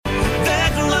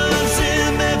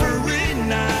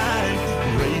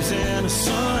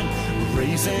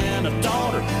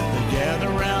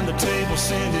will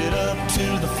send it up to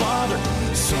the Father.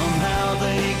 Somehow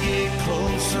they get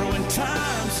closer when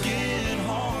times get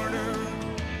harder.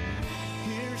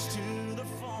 Here's to the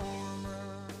farmer.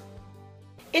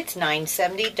 It's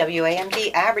 970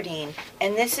 WAMD Aberdeen,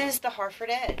 and this is the Harford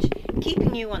Edge,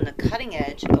 keeping you on the cutting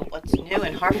edge of what's new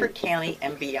in Harford County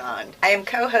and beyond. I am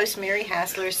co-host Mary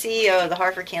Hastler, CEO of the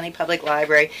Harford County Public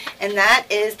Library, and that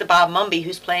is the Bob Mumby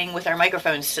who's playing with our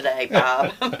microphones today,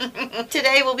 Bob.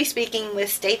 Today we'll be speaking with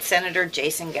State Senator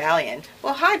Jason Gallion.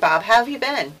 Well, hi, Bob. How have you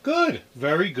been? Good.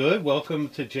 Very good. Welcome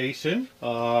to Jason.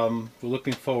 We're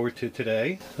looking forward to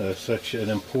today. Such an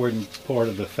important part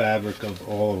of the fabric of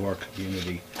all of our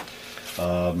community.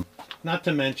 Not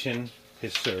to mention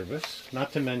his service,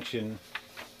 not to mention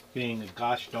being a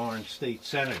gosh darn state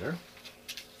senator,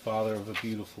 father of a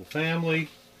beautiful family.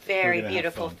 Very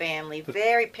beautiful family,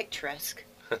 very picturesque.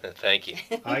 Thank you.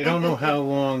 I don't know how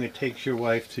long it takes your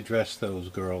wife to dress those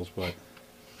girls, but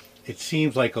it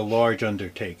seems like a large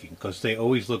undertaking because they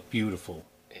always look beautiful.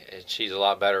 She's a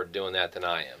lot better at doing that than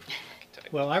I am.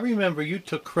 Well, I remember you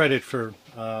took credit for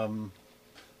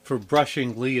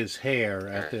brushing Leah's hair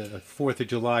at the 4th of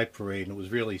July parade, and it was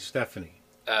really Stephanie.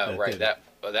 Oh, right.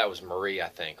 That was Marie, I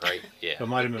think, right? Yeah. It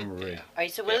might have been Marie. Yeah. All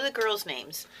right, so what are the girls'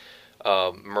 names?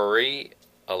 Marie,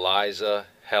 Eliza,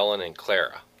 Helen, and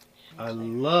Clara. I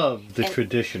love the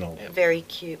traditional. Very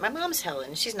cute. My mom's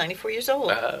Helen. She's 94 years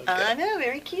old. Okay. I know,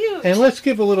 very cute. And let's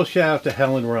give a little shout out to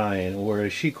Helen Ryan, or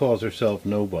as she calls herself,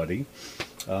 Nobody.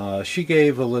 She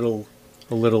gave a little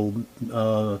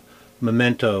memento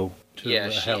to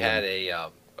Helen. She had a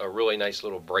really nice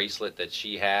little bracelet that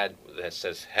she had that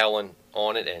says Helen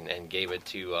on it, and gave it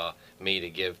to me to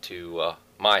give to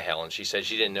my Helen. She said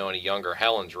she didn't know any younger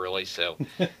Helens really, so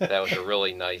that was a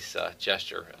really nice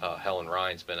gesture. Helen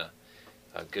Ryan's been a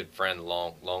good friend a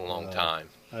long time.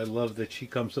 I love that she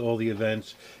comes to all the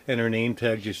events and her name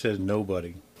tag just says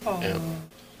Nobody. Oh. Yeah.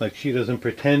 Like she doesn't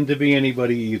pretend to be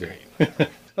anybody either.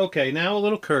 Okay, now a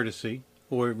little courtesy,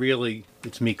 or really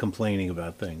it's me complaining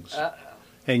about things. Uh-oh.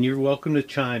 And you're welcome to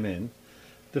chime in.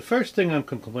 The first thing I'm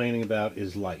complaining about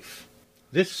is life.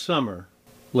 This summer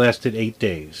lasted 8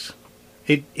 days.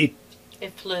 It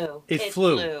flew. It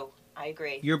flew. I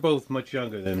agree. You're both much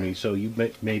younger than me, so you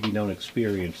maybe don't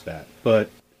experience that. But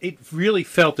it really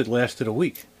felt it lasted a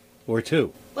week or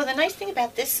two. Well, the nice thing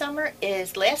about this summer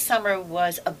is last summer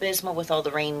was abysmal with all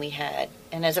the rain we had.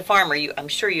 And as a farmer, I'm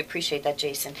sure you appreciate that,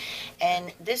 Jason.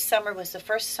 And this summer was the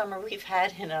first summer we've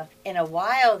had in a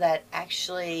while that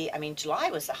actually,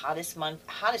 July was the hottest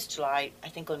July, I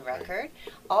think, on record.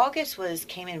 August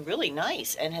came in really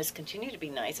nice and has continued to be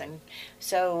nice. And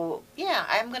so, yeah,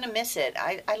 I'm going to miss it.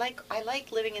 I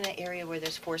like living in an area where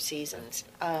there's 4 seasons.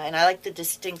 And I like the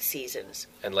distinct seasons.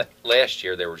 And last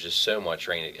year there was just so much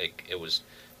rain, it was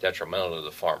detrimental to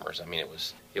the farmers.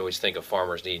 You always think of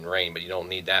farmers needing rain, but you don't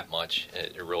need that much.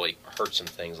 It really hurt some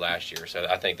things last year. So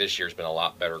I think this year's been a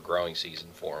lot better growing season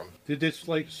for them. Did this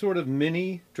sort of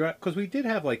mini drought? Because we did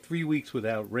have 3 weeks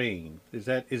without rain. Is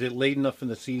it late enough in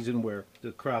the season where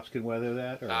the crops can weather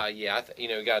that? Or? Yeah,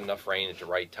 we got enough rain at the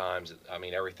right times.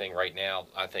 Everything right now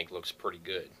I think looks pretty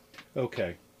good.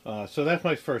 Okay, so that's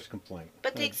my first complaint.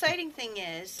 But the exciting thing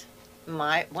is,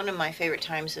 one of my favorite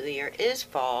times of the year is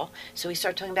fall. So we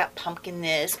start talking about pumpkin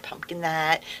this, pumpkin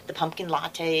that, the pumpkin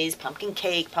lattes, pumpkin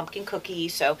cake, pumpkin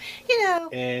cookies. So,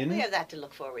 and we have that to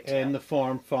look forward to. And the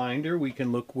farm finder, we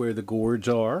can look where the gourds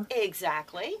are.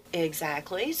 Exactly.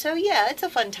 So, yeah, it's a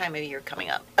fun time of year coming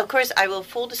up. Of course,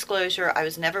 full disclosure, I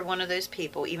was never one of those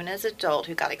people, even as an adult,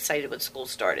 who got excited when school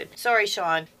started. Sorry,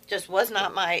 Sean. Just was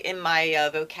not in my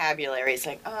vocabulary. It's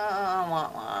like,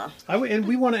 And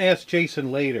we want to ask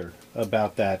Jason later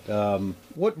about that.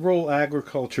 What role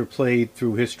agriculture played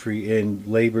through history in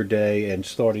Labor Day and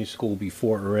starting school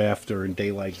before or after and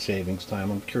daylight savings time?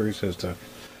 I'm curious as to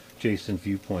Jason's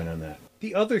viewpoint on that.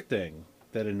 The other thing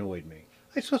that annoyed me,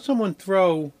 I saw someone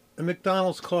throw a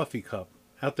McDonald's coffee cup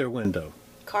out their window.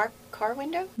 Car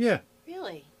window? Yeah.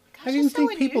 Really? Gosh, I didn't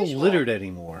think unusual. people littered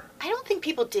anymore. I don't think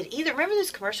people did either. Remember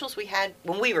those commercials we had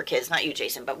when we were kids? Not you,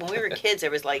 Jason, but when we were kids, there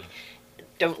was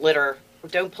don't litter,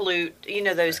 don't pollute.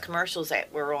 Those commercials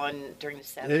that were on during the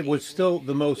 70s. It was still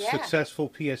the most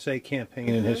successful PSA campaign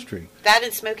in history. That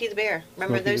and Smokey the Bear.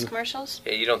 Remember those commercials?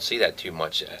 Yeah, you don't see that too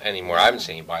much anymore. I haven't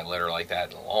seen anybody litter like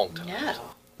that in a long time. No.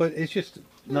 But it's just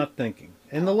not thinking.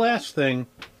 And the last thing,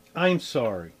 I'm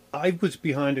sorry. I was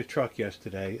behind a truck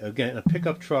yesterday, again, a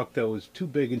pickup truck that was too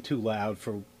big and too loud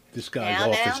for this guy's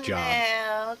office job.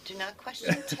 Now, do not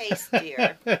question taste,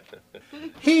 dear.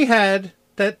 He had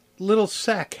that little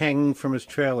sack hanging from his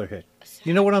trailer hitch.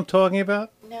 You know what I'm talking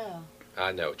about? No.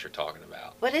 I know what you're talking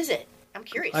about. What is it? I'm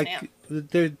curious now.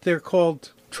 They're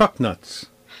called truck nuts.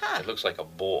 Huh. It looks like a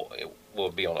bull. It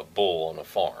will be on a bull on a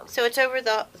farm. So it's over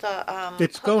the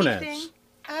It's hooky gonads. thing?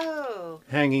 Oh.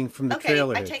 Hanging from the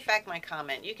trailer I hitch. take back my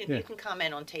comment. You can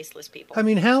comment on tasteless people. I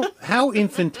mean, how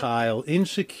infantile,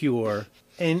 insecure,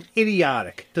 and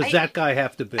idiotic does that guy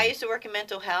have to be? I used to work in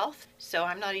mental health, so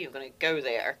I'm not even going to go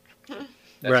there.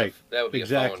 Right. That would be a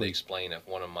fun one to explain if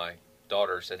one of my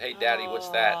daughters said, "Hey, Daddy, what's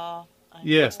that?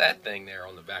 Yeah. What's that thing there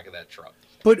on the back of that truck?"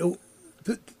 But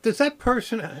does that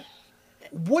person?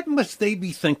 What must they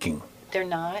be thinking? They're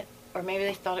not, or maybe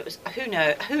they thought it was. Who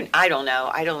knows? I don't know.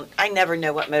 I never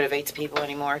know what motivates people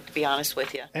anymore. To be honest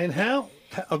with you. And how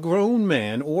a grown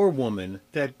man or woman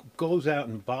that goes out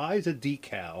and buys a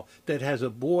decal that has a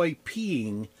boy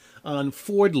peeing on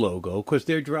Ford logo because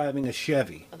they're driving a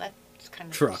Chevy. Well, that's kind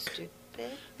of truck. stupid.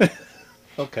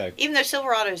 Okay. Even though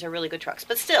Silverados are really good trucks,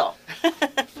 but still.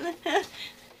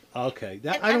 Okay.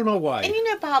 I don't know why. And you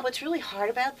know, Bob, what's really hard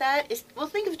about that is, well,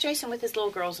 think of Jason with his little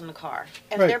girls in the car,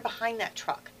 and Right. they're behind that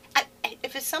truck.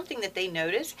 If it's something that they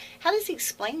notice, how does he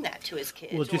explain that to his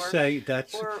kids? We'll just say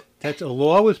that's a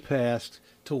law was passed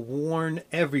to warn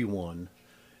everyone.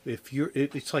 If you're,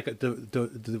 it's like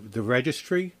the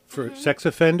registry for sex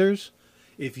offenders.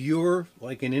 If you're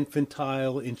like an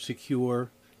infantile, insecure,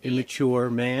 immature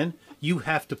man, you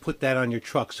have to put that on your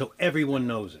truck so everyone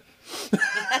knows it.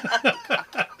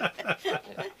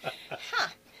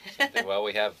 Well,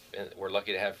 we're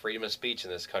lucky to have freedom of speech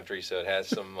in this country, so it has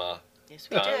some yes,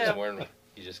 we times do. where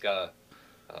you just gotta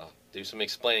do some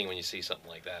explaining when you see something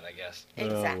like that, I guess.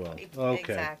 Exactly. Oh, well.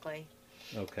 Okay. Exactly.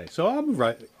 Okay, so I'm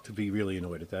right to be really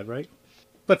annoyed at that, right?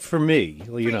 But for me,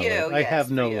 I yes, have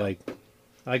no for you. like,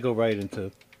 I go right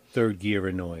into third gear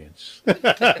annoyance.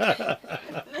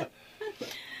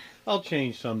 I'll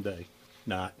change someday.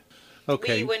 Not.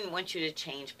 Okay. We wouldn't want you to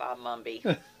change, Bob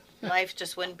Mumby. Life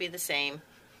just wouldn't be the same.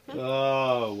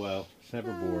 Oh, well, it's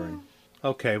never boring.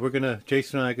 Okay,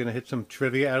 Jason and I are going to hit some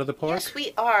trivia out of the park? Yes,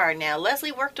 we are. Now,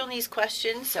 Leslie worked on these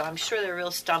questions, so I'm sure they're real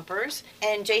stumpers.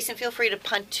 And Jason, feel free to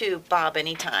punt to Bob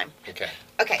anytime. Okay.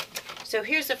 Okay, so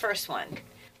here's the first one.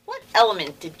 What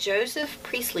element did Joseph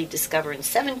Priestley discover in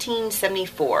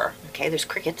 1774? Okay, there's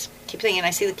crickets. Keep thinking, I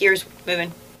see the gears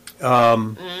moving.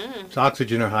 It's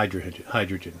oxygen or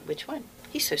hydrogen? Which one?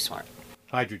 He's so smart.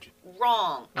 Hydrogen.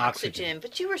 Wrong. Oxygen.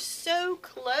 But you were so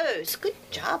close. Good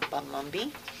job, Bob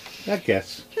Mumby. I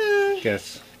guess.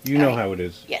 Guess. You know how it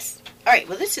is. Yes. All right,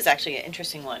 well, this is actually an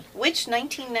interesting one. Which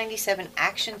 1997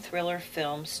 action thriller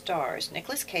film stars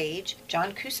Nicolas Cage,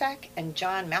 John Cusack, and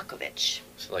John Malkovich?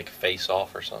 It's like Face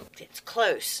Off or something. It's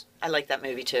close. I like that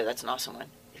movie, too. That's an awesome one.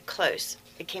 Close.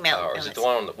 It came out. Or is it the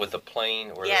one with the plane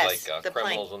where Yes, they're the like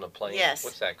criminals plane. on the plane? Yes.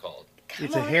 What's that called?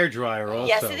 It's a hairdryer also.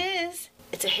 Yes, it is.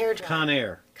 It's a hairdryer. Con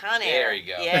Air. Con Air. There you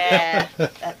go. Yeah.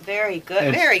 Very good.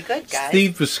 And Very good, guys.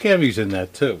 Steve Buscemi's in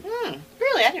that, too.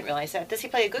 Really? I didn't realize that. Does he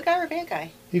play a good guy or a bad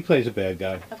guy? He plays a bad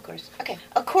guy. Of course. Okay.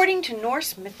 According to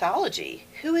Norse mythology,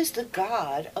 who is the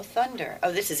god of thunder?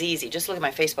 Oh, this is easy. Just look at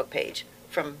my Facebook page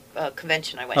from a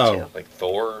convention I went to. Like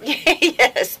Thor?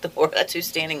 Yes, Thor. That's who's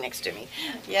standing next to me.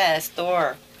 Yes,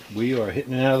 Thor. We are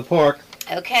hitting it out of the park.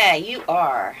 Okay, you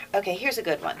are. Okay, here's a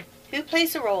good one. Who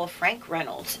plays the role of Frank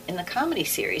Reynolds in the comedy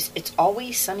series It's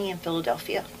Always Sunny in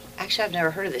Philadelphia? Actually, I've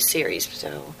never heard of this series,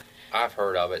 so... I've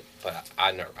heard of it, but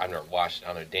I've never watched it.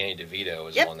 I know Danny DeVito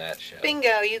is on that show.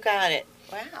 Bingo, you got it.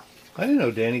 Wow. I didn't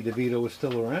know Danny DeVito was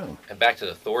still around. And back to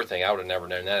the Thor thing, I would have never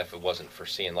known that if it wasn't for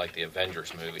seeing like the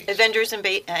Avengers movies. Adventures in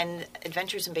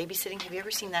Babysitting. Have you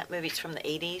ever seen that movie? It's from the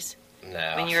 80s.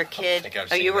 No. When you were a kid. I think I've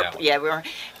seen that one. Yeah, we were.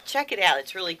 Check it out.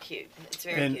 It's really cute. It's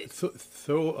very And cute.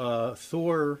 Thor,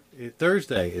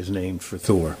 Thursday is named for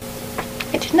Thor.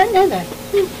 I did not know that.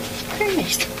 Very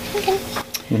nice. Okay.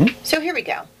 So here we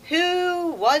go.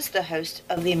 Who was the host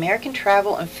of the American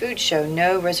travel and food show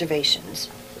No Reservations?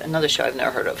 Another show I've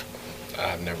never heard of.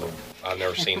 I've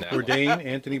never seen that one. Bourdain,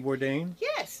 Anthony Bourdain.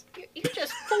 Yes, you're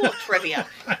just full of trivia.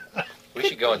 We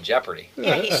should go on Jeopardy.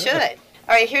 Yeah, he should.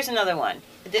 All right, here's another one.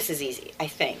 This is easy, I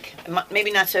think.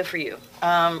 Maybe not so for you.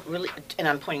 And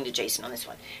I'm pointing to Jason on this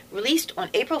one. Released on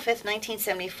April 5th,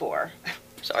 1974.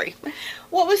 Sorry.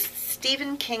 What was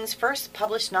Stephen King's first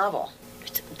published novel?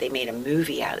 They made a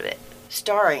movie out of it,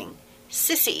 starring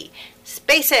Sissy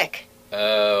Spacek.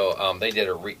 Oh, they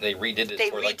redid it They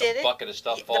where like redid the it. bucket of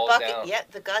stuff The falls bucket, down. yeah,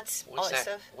 the guts, all that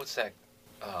stuff. What's that?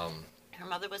 Her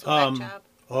mother was a whack job.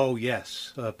 Oh,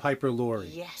 yes. Piper Laurie.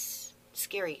 Yes.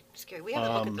 Scary. We have a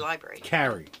book at the library.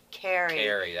 Carrie.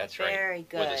 Carrie, that's right. Very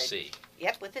good. With a C.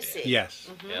 Yep, with a C. Yes.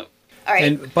 Yep. All right.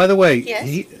 And by the way,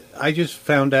 Yes. I just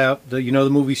found out that, the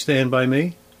movie Stand By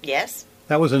Me? Yes.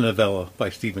 That was a novella by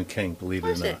Stephen King, believe it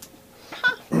Was or it?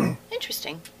 not. Huh.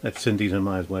 Interesting. That's Cindy's and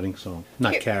my wedding song.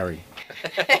 Not Here. Carrie.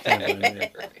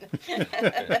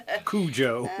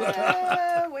 Cujo.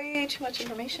 Way too much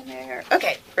information there.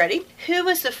 Okay, ready? Who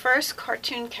was the first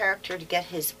cartoon character to get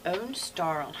his own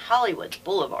star on Hollywood's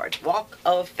Boulevard's Walk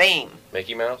of Fame?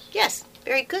 Mickey Mouse? Yes,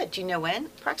 very good. Do you know when,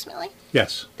 approximately?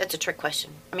 Yes. That's a trick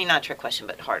question. I mean, not a trick question,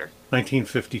 but harder.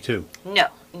 1952. No,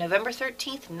 November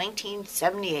 13th,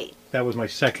 1978. That was my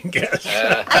second guess.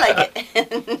 I like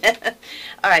it.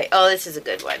 All right, oh, this is a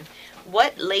good one.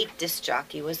 What late disc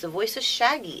jockey was the voice of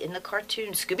Shaggy in the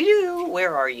cartoon Scooby-Doo,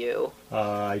 Where Are You?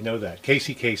 I know that.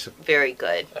 Casey Kasem. Very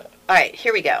good. All right,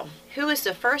 here we go. Who was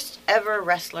the first ever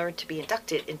wrestler to be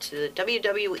inducted into the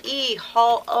WWE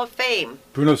Hall of Fame?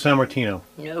 Bruno Sammartino.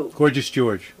 No. Gorgeous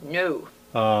George. No.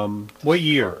 What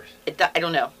year? I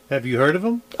don't know. Have you heard of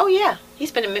him? Oh yeah,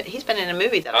 he's been in a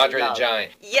movie that Andre I the love.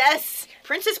 Giant. Yes,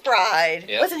 Princess Bride.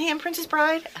 Yep. Wasn't he in Princess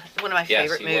Bride? One of my Yes,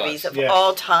 favorite he movies was. of Yeah.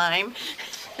 all time.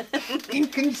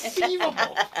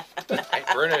 Inconceivable.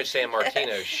 Bruno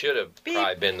Sammartino should have Beep.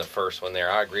 probably been the first one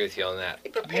there. I agree with you on that. Be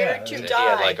prepared Yeah, to He die.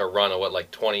 had like a run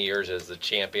of 20 years as the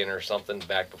champion or something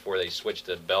back before they switched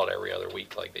the belt every other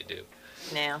week like they do.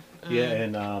 now. Yeah,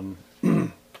 and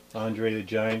Andre the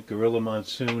Giant, Gorilla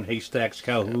Monsoon, Haystacks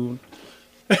Calhoun,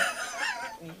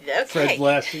 Okay. Fred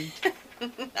Blassie.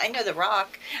 I know The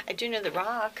Rock. I do know The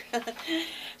Rock.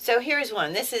 So here's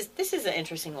one. This is an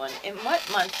interesting one. In what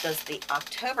month does the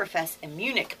Oktoberfest in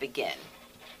Munich begin?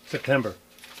 September.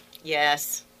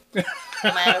 Yes.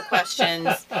 Tomato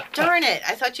questions. Darn it.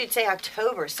 I thought you'd say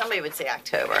October. Somebody would say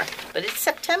October. But it's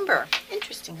September.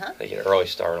 Interesting, huh? They get an early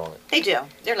start on it. They do.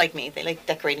 They're like me. They like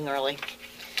decorating early.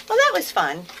 Well, that was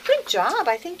fun. Good job.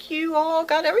 I think you all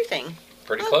got everything.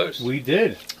 Pretty close. We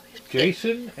did.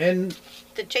 Jason and...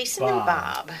 The Jason Bob. and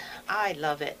Bob. I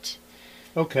love it.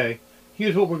 Okay,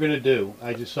 here's what we're going to do.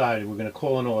 I decided we're going to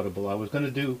call an audible. I was going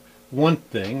to do one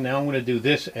thing. Now I'm going to do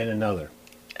this and another.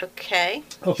 Okay.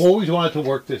 I've always wanted to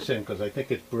work this in because I think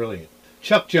it's brilliant.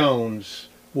 Chuck Jones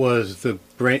was the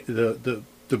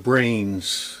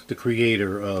brains, the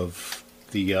creator of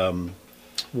the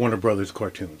Warner Brothers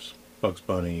cartoons. Bugs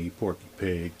Bunny, Porky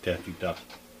Pig, Daffy Duck.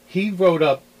 He wrote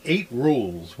up 8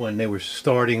 rules when they were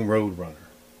starting Roadrunner.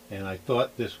 And I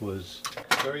thought this was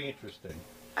very interesting.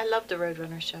 I love the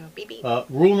Roadrunner show. Beep beep.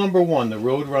 Rule number 1, the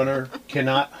Roadrunner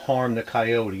cannot harm the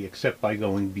coyote except by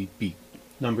going beep beep.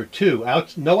 Number 2,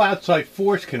 no outside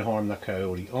force can harm the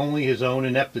coyote, only his own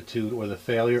ineptitude or the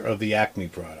failure of the Acme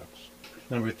products.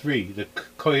 Number 3, the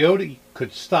coyote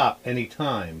could stop any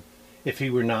time if he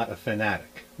were not a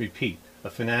fanatic. Repeat, a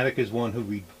fanatic is one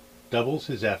who redoubles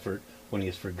his effort when he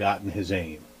has forgotten his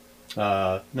aim.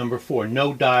 Number 4,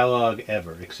 no dialogue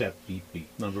ever except beep beep.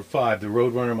 Number 5, the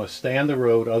Roadrunner must stay on the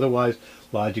road, otherwise,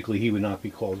 logically, he would not be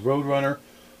called Roadrunner.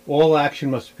 All action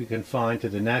must be confined to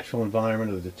the natural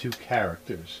environment of the 2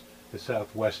 characters, the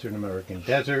southwestern American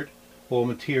desert. All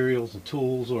materials and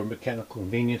tools or mechanical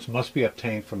convenience must be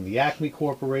obtained from the Acme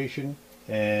Corporation.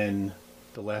 And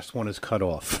the last one is cut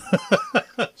off,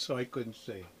 so I couldn't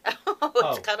see.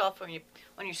 It's cut off on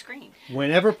your screen.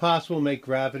 Whenever possible, make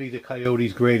gravity the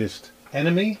coyote's greatest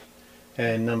enemy.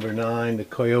 And number 9, the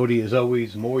coyote is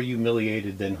always more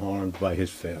humiliated than harmed by his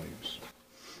failures.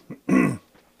 I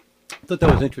thought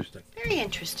that was interesting. Very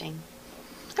interesting.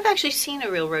 I've actually seen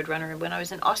a real Roadrunner when I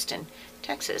was in Austin,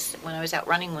 Texas, when I was out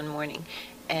running one morning.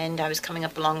 And I was coming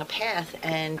up along a path,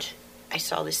 and I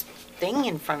saw this thing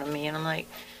in front of me, and I'm like,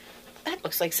 that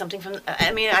looks like something from...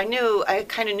 I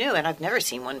kind of knew, and I've never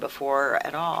seen one before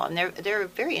at all. And they're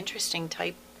very interesting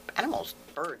type animals,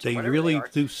 birds, They whatever really they are.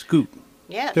 do scoot.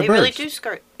 Yeah, They're they really birds. do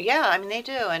skirt. Yeah, I mean, they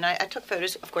do. And I took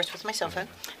photos, of course, with my cell phone.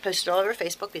 Posted all over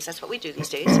Facebook because that's what we do these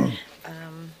days.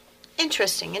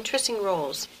 Interesting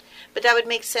rules. But that would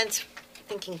make sense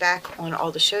thinking back on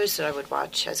all the shows that I would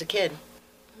watch as a kid.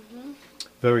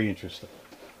 Very interesting.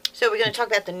 So we're going to talk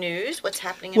about the news, what's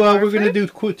happening in Well, Harford? we're going to do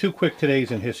 2 quick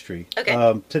todays in history.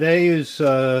 Okay. Today is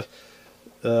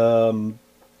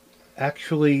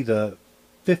actually the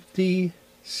 52nd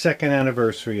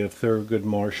anniversary of Thurgood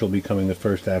Marshall becoming the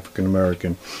first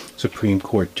African-American Supreme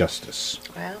Court Justice.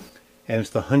 Wow. And it's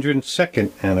the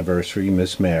 102nd anniversary,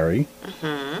 Miss Mary.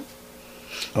 Mm-hmm.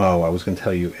 Oh, I was going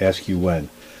to ask you when.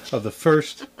 Of the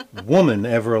first woman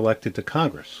ever elected to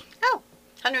Congress. Oh,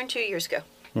 102 years ago.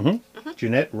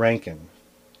 Jeanette Rankin,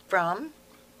 From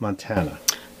Montana.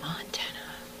 Montana.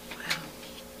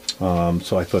 Wow.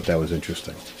 So I thought that was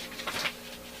interesting.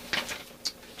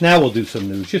 Now we'll do some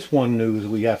news. Just one news.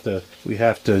 We have to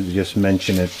just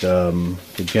mention it.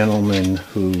 The gentleman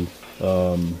who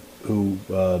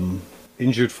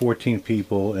injured 14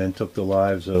 people and took the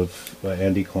lives of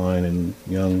Andy Klein and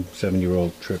young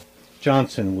 7-year-old Trip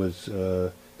Johnson was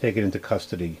taken into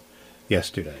custody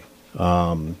yesterday.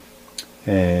 And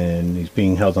he's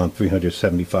being held on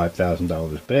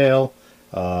 $375,000 bail.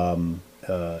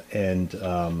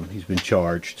 And he's been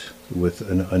charged with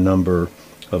a number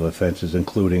of offenses,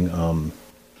 including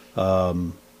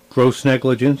gross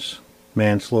negligence,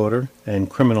 manslaughter, and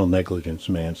criminal negligence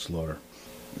manslaughter.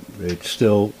 It's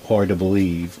still hard to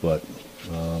believe, but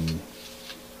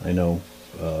I know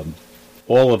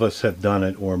all of us have done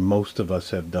it, or most of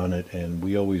us have done it, and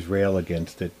we always rail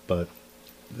against it. But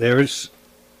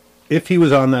if he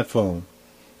was on that phone,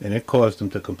 and it caused him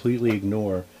to completely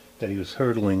ignore that he was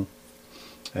hurtling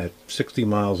at 60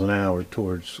 miles an hour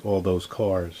towards all those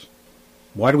cars,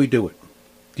 why do we do it?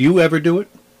 Do you ever do it?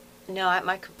 No,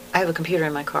 I have a computer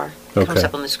in my car. It Okay. comes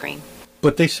up on the screen.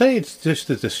 But they say it's just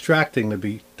as distracting to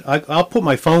be... I'll put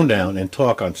my phone down and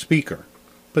talk on speaker.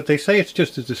 But they say it's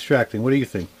just as distracting. What do you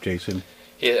think, Jason?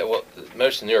 Yeah, well,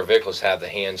 most of the newer vehicles have the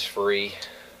hands-free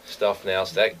stuff now,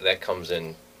 so that comes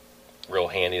in real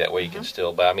handy. That way you can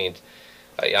still... But, I mean,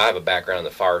 I have a background in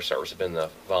the fire service. I've been in the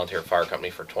volunteer fire company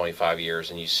for 25 years,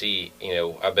 and you see,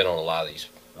 I've been on a lot of these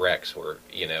wrecks where,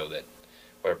 that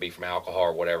whether it be from alcohol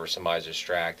or whatever, somebody's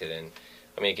distracted, and,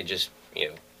 I mean, it can just,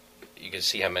 you can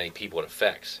see how many people it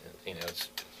affects. It's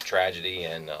tragedy,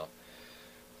 and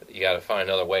you got to find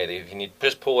another way. If you need,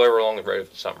 just pull over along the road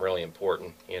if it's something really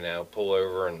important, pull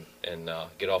over and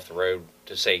get off the road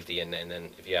to safety, and then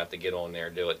if you have to get on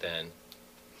there, do it then.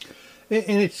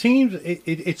 And it seems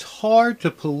it's hard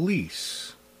to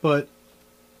police, but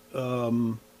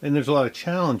and there's a lot of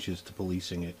challenges to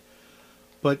policing it.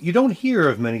 But you don't hear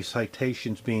of many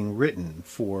citations being written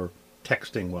for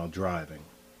texting while driving.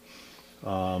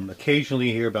 Occasionally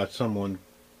you hear about someone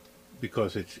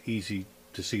because it's easy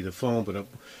to see the phone, but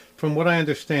from what I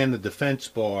understand, the defense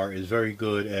bar is very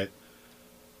good at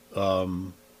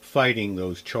fighting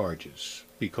those charges,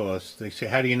 because they say,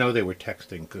 how do you know they were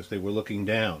texting? Because they were looking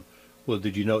down. Well,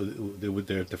 did you know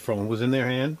the phone was in their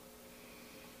hand?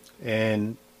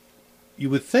 And you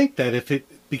would think that if it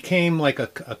became like a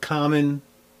common,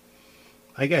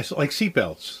 I guess, like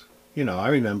seatbelts. I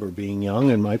remember being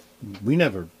young, and we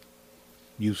never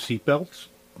used seatbelts.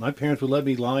 My parents would let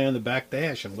me lie on the back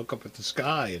dash and look up at the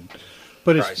sky,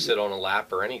 but Probably sit on a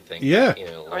lap or anything. Yeah.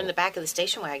 Or in the back of the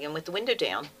station wagon with the window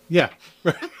down. Yeah.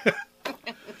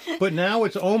 But now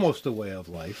it's almost a way of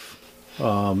life.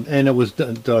 And it was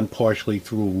done partially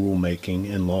through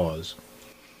rulemaking and laws.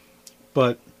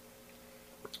 But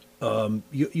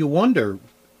you wonder,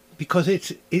 because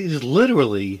it is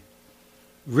literally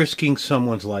risking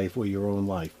someone's life or your own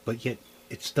life, but yet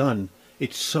it's done.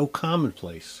 It's so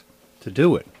commonplace to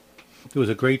do it. There was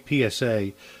a great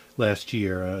PSA last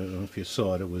year. I don't know if you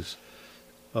saw it. It was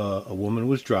a woman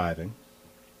was driving,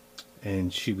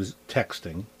 and she was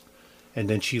texting, and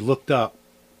then she looked up,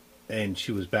 and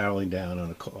she was barreling down on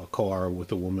a car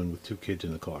with a woman with two kids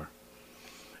in the car.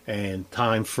 And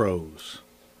time froze.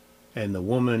 And the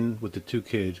woman with the two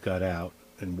kids got out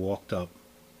and walked up,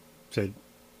 said,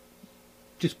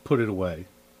 just put it away.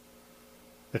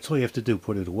 That's all you have to do,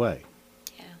 put it away.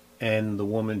 Yeah. And the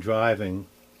woman driving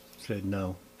said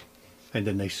no. And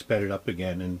then they sped it up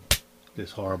again, and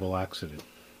this horrible accident.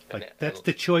 Like, that's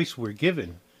the choice we're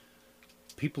given.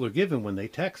 People are given when they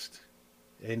text.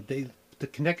 And the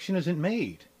connection isn't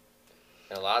made.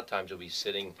 And a lot of times you'll be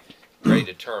sitting ready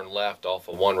to turn left off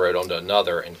of one road onto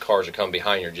another, and cars are coming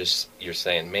behind you. You're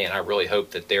saying, man, I really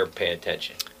hope that they're paying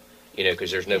attention.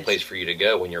 Because there's no place for you to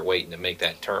go when you're waiting to make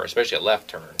that turn, especially a left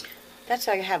turn. That's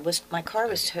all I had. My car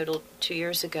was totaled 2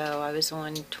 years ago. I was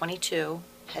on 22,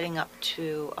 heading up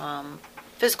to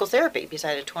physical therapy because I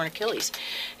had a torn Achilles.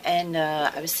 And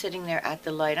I was sitting there at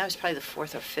the light. I was probably the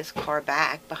fourth or fifth car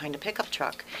back behind a pickup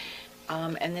truck.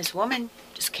 And this woman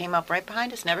just came up right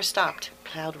behind us, never stopped,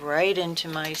 plowed right into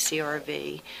my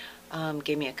CRV,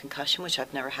 gave me a concussion, which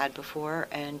I've never had before,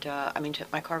 and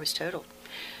my car was totaled.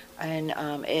 And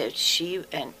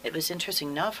it was interesting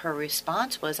enough. Her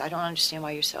response was, "I don't understand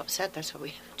why you're so upset. That's why we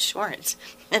have insurance."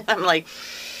 And I'm like,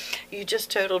 "You just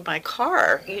totaled my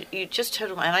car. You just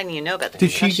totaled my." And I didn't even know about the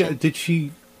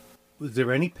concussion. Was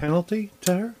there any penalty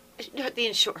to her?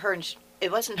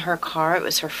 It wasn't her car. It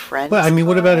was her friend's. Well, I mean,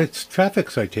 car. what about its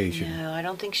traffic citation? No, I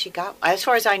don't think she got. As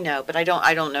far as I know, but I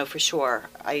don't know for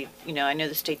sure. I know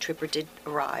the state trooper did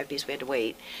arrive because we had to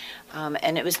wait,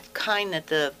 and it was kind that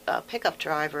the pickup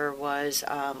driver was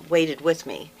waited with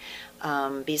me,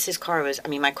 because his car was.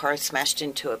 My car smashed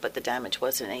into it, but the damage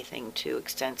wasn't anything too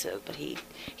extensive. But he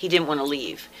didn't want to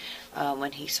leave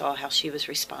when he saw how she was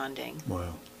responding.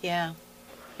 Wow. Yeah.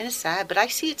 And it's sad, but I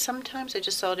see it sometimes. I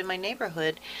just saw it in my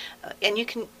neighborhood. And you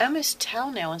can almost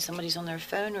tell now when somebody's on their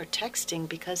phone or texting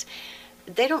because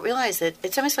they don't realize that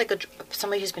it's almost like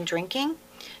somebody who's been drinking.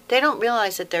 They don't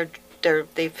realize that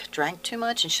they've drank too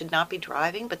much and should not be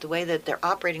driving, but the way that they're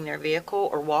operating their vehicle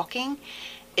or walking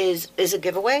is a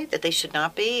giveaway that they should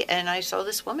not be. And I saw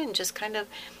this woman just kind of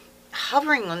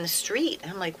hovering on the street.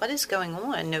 I'm like, what is going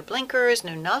on? No blinkers,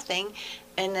 no nothing.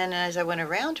 And then as I went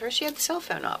around her, she had the cell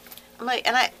phone up. I'm like,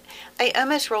 and I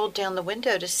almost rolled down the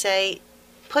window to say,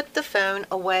 put the phone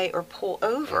away or pull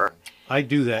over. I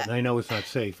do that, and I know it's not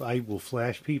safe. I will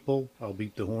flash people. I'll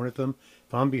beep the horn at them.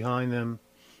 If I'm behind them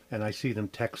and I see them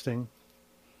texting.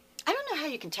 I don't know how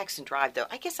you can text and drive, though.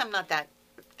 I guess I'm not that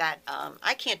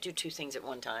I can't do two things at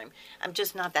one time. I'm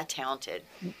just not that talented.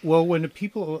 Well, when the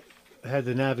people had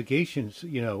the navigation,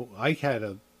 I had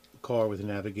a car with a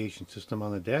navigation system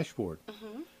on the dashboard.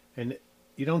 Mm-hmm. And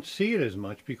you don't see it as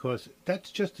much because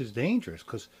that's just as dangerous.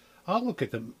 Because I'll look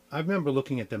at I remember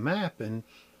looking at the map and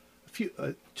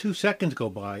 2 seconds go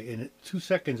by, and 2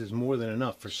 seconds is more than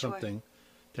enough for something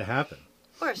to happen.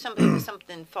 Or if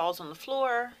something falls on the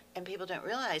floor and people don't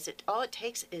realize it, all it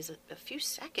takes is a few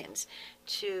seconds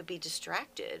to be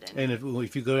distracted. And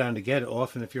if you go down to get it,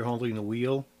 often if you're holding the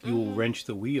wheel, you will wrench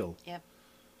the wheel. Yep.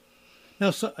 Now,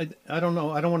 so, I don't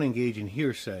know. I don't want to engage in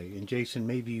hearsay. And Jason,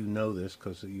 maybe you know this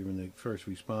because you're in the first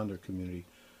responder community.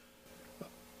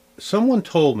 Someone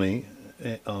told me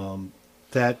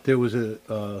that there was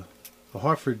a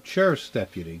Harford sheriff's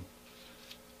deputy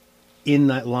in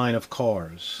that line of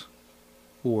cars,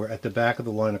 or at the back of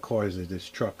the line of cars that this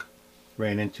truck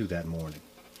ran into that morning,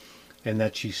 and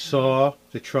that she saw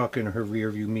the truck in her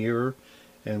rearview mirror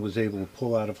and was able to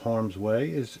pull out of harm's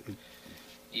way.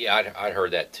 Yeah, I'd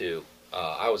heard that too.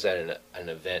 I was at an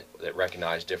event that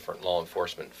recognized different law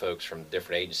enforcement folks from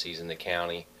different agencies in the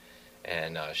county,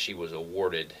 and she was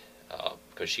awarded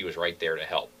because she was right there to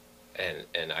help.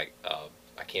 And I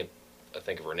can't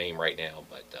think of her name right now,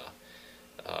 but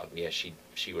yeah, she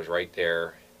was right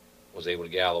there, was able to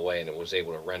get out of the way, and it was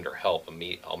able to render help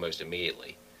almost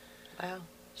immediately. Wow.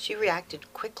 She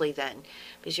reacted quickly then,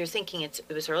 because you're thinking it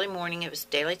was early morning, it was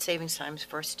daylight savings time's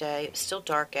first day, it was still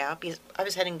dark out, because I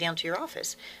was heading down to your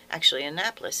office, actually, in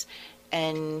Annapolis,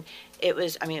 and it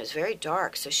was very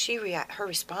dark, so her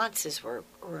responses were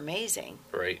amazing.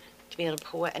 Right. To be able to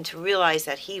pull it, and to realize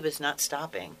that he was not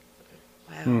stopping.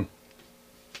 Wow.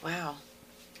 Wow.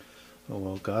 Oh,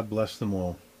 well, God bless them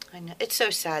all. I know. It's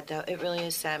so sad, though. It really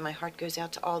is sad. My heart goes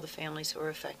out to all the families who were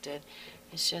affected.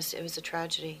 It was a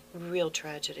tragedy, a real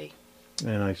tragedy.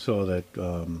 And I saw that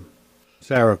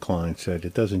Sarah Klein said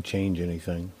it doesn't change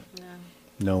anything. No.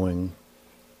 Knowing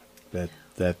that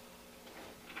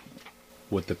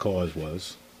what the cause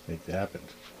was, it happened.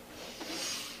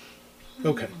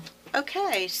 Okay.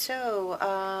 Okay, so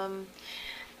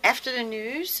after the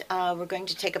news, we're going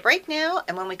to take a break now,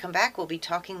 and when we come back, we'll be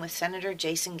talking with Senator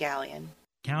Jason Gallion.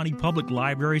 County Public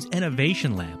Library's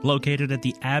Innovation Lab, located at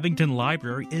the Abington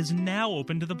Library, is now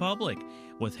open to the public,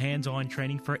 with hands-on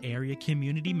training for area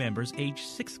community members aged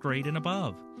 6th grade and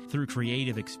above. Through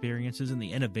creative experiences in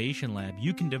the Innovation Lab,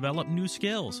 you can develop new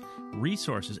skills,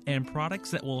 resources, and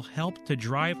products that will help to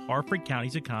drive Harford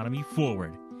County's economy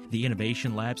forward. The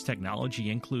Innovation Lab's technology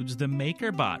includes the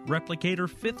MakerBot Replicator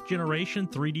 5th generation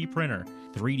 3D printer,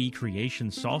 3D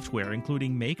creation software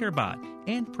including MakerBot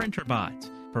and PrinterBot,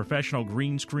 professional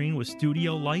green screen with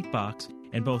Studio Lightbox,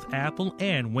 and both Apple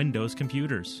and Windows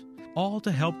computers. All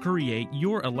to help create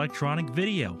your electronic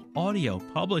video, audio,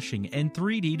 publishing, and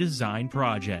 3D design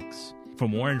projects. For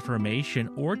more information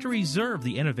or to reserve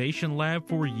the Innovation Lab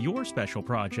for your special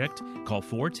project, call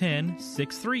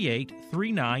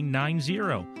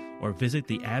 410-638-3990 or visit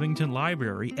the Abington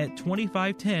Library at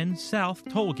 2510 South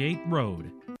Tollgate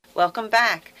Road. Welcome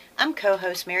back. I'm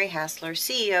co-host Mary Hastler,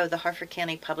 CEO of the Harford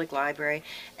County Public Library,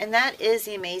 and that is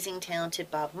the amazing, talented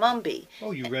Bob Mumby.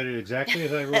 Oh, you read it exactly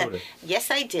as I wrote it.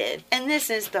 Yes, I did. And this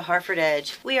is the Harford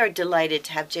Edge. We are delighted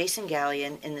to have Jason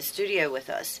Gallion in the studio with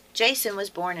us. Jason was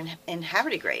born in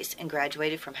Havre de Grace and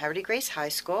graduated from Havre de Grace High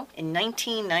School in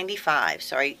 1995.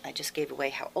 Sorry, I just gave away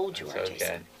how old you are,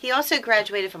 Jason. He also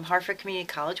graduated from Harford Community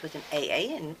College with an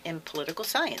AA in political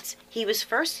science. He was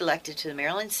first elected to the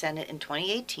Maryland Senate in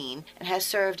 2018 and has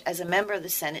served as a member of the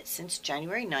Senate since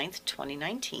January 9th,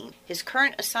 2019. His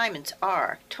current assignments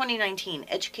are 2019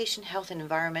 Education, Health, and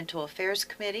Environmental Affairs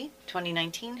Committee,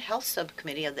 2019 Health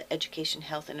Subcommittee of the Education,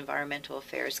 Health, and Environmental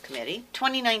Affairs Committee,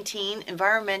 2019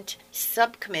 Environment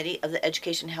Subcommittee of the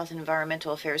Education, Health, and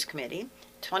Environmental Affairs Committee,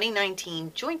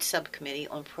 2019 Joint Subcommittee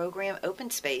on Program Open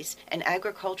Space and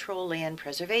Agricultural Land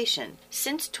Preservation.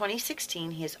 Since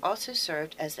 2016, he has also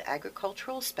served as the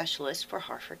Agricultural Specialist for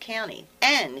Harford County.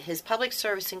 And his public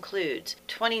service includes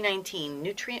 2019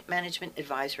 Nutrient Management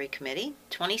Advisory Committee,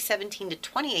 2017 to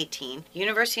 2018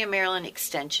 University of Maryland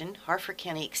Extension, Harford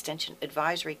County Extension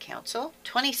Advisory Council,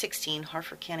 2016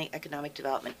 Harford County Economic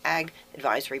Development Ag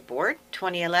Advisory Board,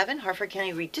 2011 Harford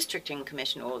County Redistricting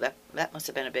Commission. Oh, that must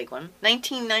have been a big one.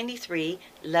 1993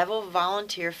 Level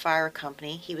Volunteer Fire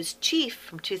Company. He was chief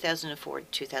from 2004 to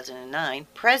 2009,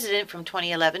 president from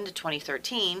 2011 to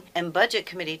 2013, and budget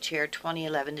committee chair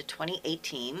 2011 to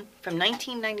 2018. From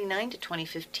 1999 to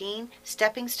 2015,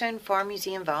 Stepping Stone Farm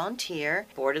Museum volunteer,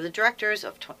 board of the directors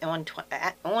of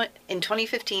in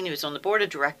 2015 he was on the board of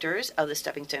directors of the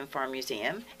Stepping Stone Farm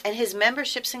Museum, and his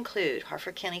memberships include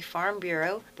Harford County Farm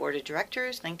Bureau board of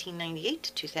directors 1998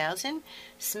 to 2000,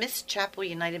 Smith's Chapel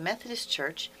United Methodist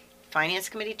Church Finance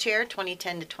Committee Chair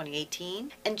 2010 to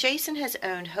 2018, and Jason has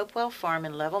owned Hopewell Farm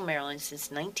in Level, Maryland since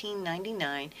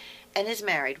 1999 and is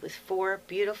married with 4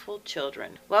 beautiful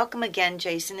children. Welcome again,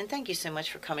 Jason, and thank you so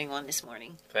much for coming on this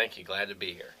morning. Thank you. Glad to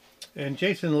be here. And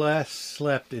Jason last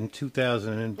slept in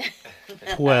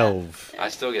 2012. I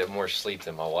still get more sleep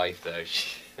than my wife, though.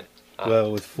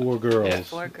 Well, with 4 girls. Yeah.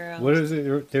 4 girls. What is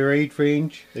it, their age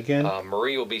range again?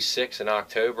 Marie will be 6 in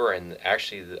October, and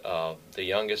actually the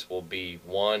youngest will be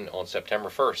 1 on September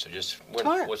 1st. So just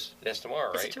Tomorrow. That's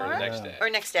tomorrow, right? Is it tomorrow? Or the next day.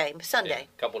 Or next day, Sunday. Yeah,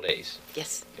 a couple days.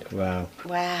 Yes. Wow.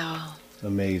 Wow.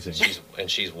 Amazing.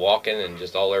 She's walking and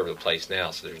just all over the place now,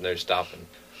 so there's no stopping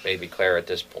baby Claire at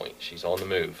this point. She's on the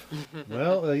move.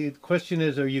 Well, the question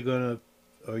is, are you going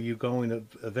to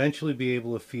eventually be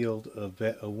able to field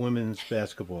a women's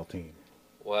basketball team?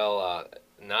 Well,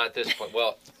 not at this point.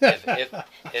 Well,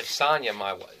 if Sonia,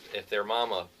 if their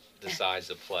mama decides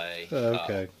to play,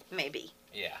 Okay. Maybe.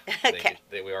 yeah, Okay.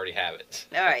 we already have it.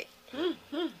 All right.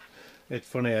 It's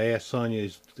funny. I asked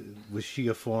Sonia, was she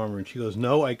a farmer, and she goes,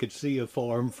 "No, I could see a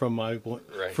farm from my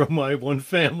one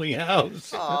family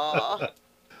house." Aw.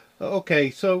 Okay,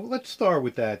 so let's start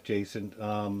with that,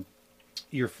 Jason.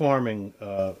 Your farming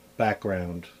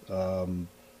background.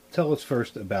 Tell us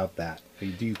first about that.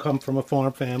 Do you come from a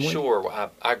farm family? Sure.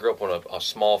 I grew up on a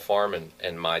small farm,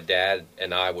 and my dad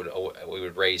and I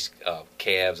would raise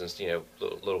calves and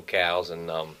little cows, and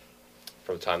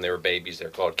from the time they were babies,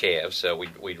 they're called calves. So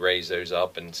we'd raise those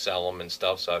up and sell them and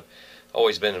stuff. So I've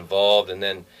always been involved. And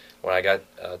then when I got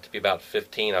to be about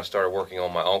 15, I started working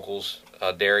on my uncle's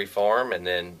dairy farm, and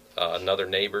then another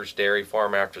neighbor's dairy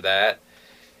farm after that.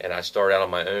 And I started out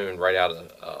on my own right out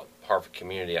of Harford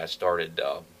community. I started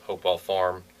Hopewell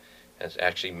Farm as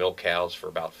actually milk cows for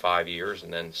about 5 years,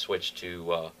 and then switched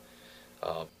to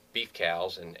beef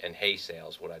cows and hay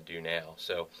sales, what I do now.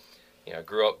 So, I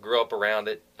grew up around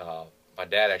it. My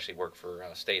dad actually worked for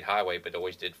State Highway, but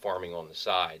always did farming on the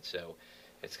side. So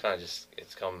it's kind of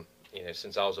it's come,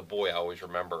 since I was a boy, I always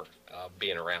remember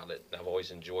being around it. And I've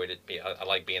always enjoyed it. I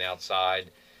like being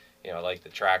outside. I like the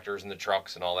tractors and the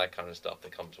trucks and all that kind of stuff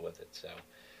that comes with it. So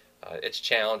it's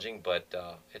challenging, but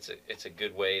it's a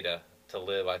good way to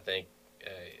live. I think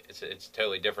it's a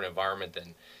totally different environment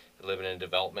than living in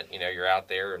development. You're out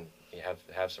there and you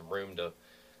have some room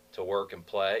to work and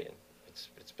play, and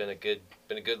it's been a good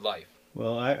life.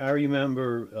 Well, I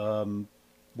remember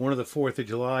one of the 4th of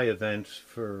July events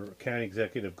for County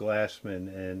Executive Glassman,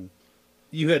 and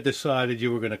you had decided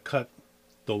you were going to cut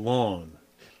the lawn.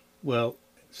 Well,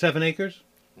 7 acres?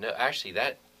 No, actually,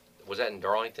 that in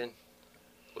Darlington.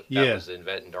 That was the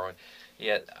event in Darlington.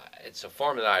 Yeah, it's a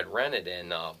farm that I had rented,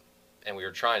 and we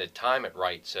were trying to time it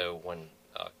right. So when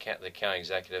the county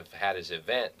executive had his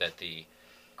event, that the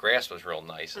grass was real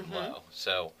nice and low.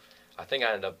 So I think I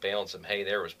ended up baling some hay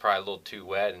there. It was probably a little too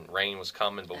wet, and rain was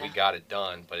coming, but we got it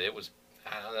done. But it was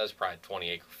probably a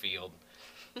 20-acre field.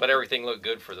 But everything looked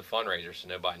good for the fundraiser, so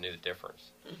nobody knew the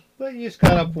difference. But you just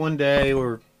got up one day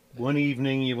or one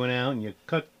evening, you went out and you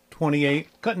cut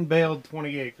and baled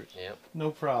 20 acres. Yep. No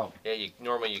problem. Yeah,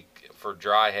 normally for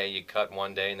dry hay, you cut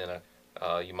one day, and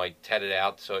then you might ted it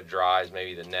out so it dries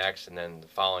maybe the next, and then the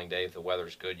following day, if the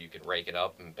weather's good, you can rake it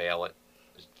up and bale it.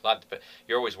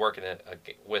 You're always working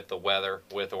with the weather,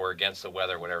 with or against the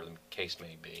weather, whatever the case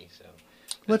may be. So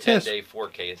the 10-day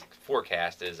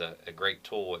forecast is a great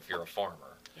tool if you're a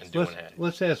farmer and doing hay.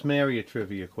 Let's ask Mary a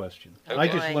trivia question. Okay. I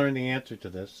just learned the answer to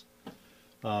this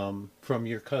from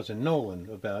your cousin Nolan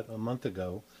about a month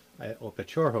ago up at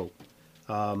Shore Hope.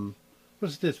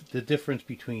 What's the difference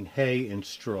between hay and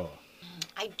straw?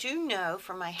 I do know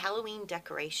from my Halloween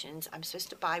decorations, I'm supposed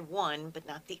to buy one, but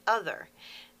not the other.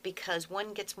 because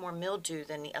one gets more mildew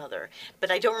than the other.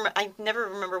 But I never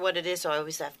remember what it is, so I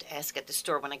always have to ask at the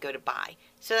store when I go to buy.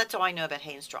 So that's all I know about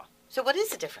hay and straw. So what is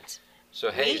the difference? So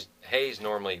hay's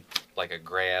normally like a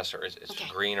grass, or it's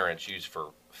greener, and it's used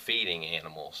for feeding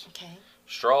animals. Okay.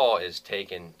 Straw is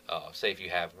taken, say if you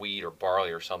have wheat or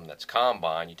barley or something that's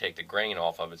combined, you take the grain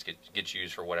off of it, gets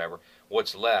used for whatever.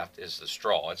 What's left is the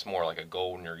straw. It's more like a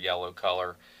golden or yellow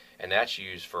color, and that's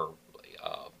used for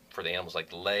the animals like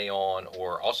to lay on,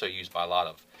 or also used by a lot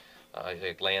of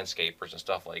like landscapers and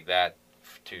stuff like that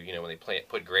to, when they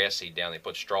put grass seed down, they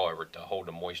put straw over it to hold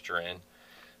the moisture in.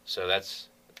 So that's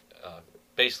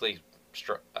basically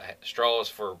straw is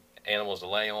for animals to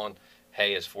lay on,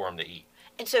 hay is for them to eat.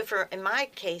 And so in my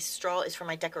case, straw is for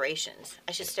my decorations.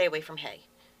 I should stay away from hay.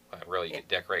 Really, you could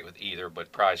decorate with either,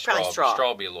 but probably straw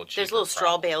will be a little cheaper. There's little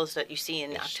straw bales that you see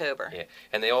in October. Yeah,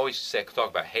 and they always talk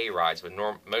about hay rides, but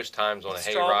most times on a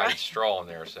hay ride, it's straw in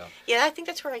there. So yeah, I think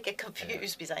that's where I get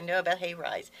confused because I know about hay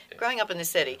rides. Yeah. Growing up in the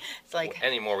city, it's like... Well,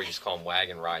 anymore, we just call them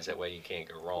wagon rides. That way you can't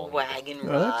go wrong. Wagon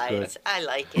rides. I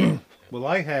like it. Well,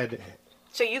 I had...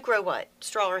 So you grow what?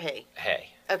 Straw or hay? Hay.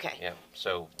 Okay. Yeah.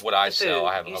 So what I sell,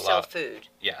 I have you a lot. You sell food.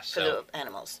 Yeah. For the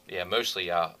animals. Yeah, mostly.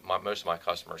 Most of my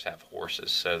customers have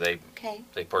horses, so they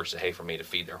purchase the hay from me to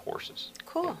feed their horses.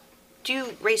 Cool. Yeah. Do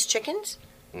you raise chickens?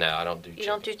 No, I don't do. You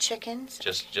don't do chickens?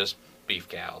 Just beef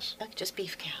cows. Oh, just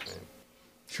beef cows. Yeah.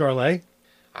 Charlotte?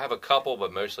 I have a couple,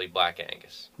 but mostly Black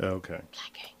Angus. Okay.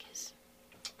 Black Angus.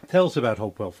 Tell us about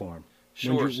Hopewell Farm.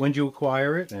 Sure. When did you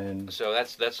acquire it? And so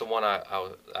that's the one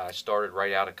I started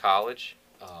right out of college.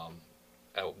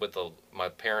 My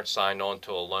parents signed on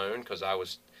to a loan because I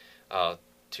was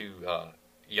too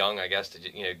young, I guess, to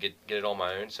get it on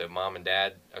my own. So Mom and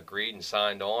Dad agreed and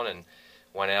signed on, and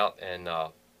went out and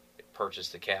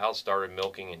purchased the cows, started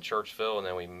milking in Churchville, and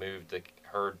then we moved the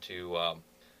herd to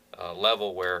a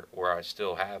level where I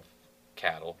still have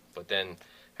cattle. But then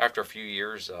after a few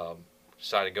years,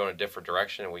 decided to go in a different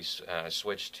direction, and we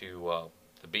switched to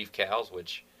the beef cows,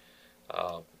 which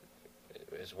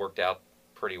has worked out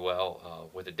pretty well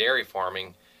with the dairy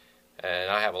farming. And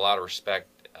I have a lot of respect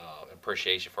and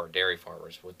appreciation for our dairy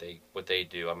farmers, what they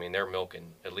do. I mean, they're milking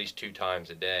at least 2 times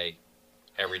a day,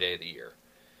 every day of the year.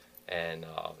 And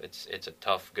it's a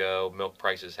tough go. Milk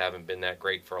prices haven't been that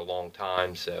great for a long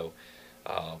time, so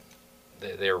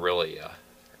they're really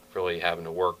having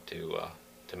to work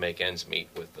to make ends meet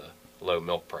with the low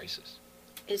milk prices.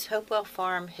 Is Hopewell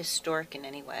Farm historic in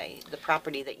any way, the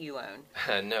property that you own?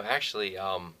 No, actually, a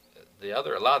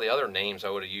lot of the other names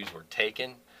I would have used were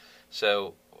taken.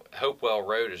 So Hopewell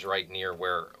Road is right near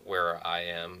where I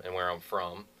am and where I'm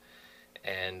from,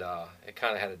 and it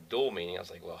kind of had a dual meaning. I was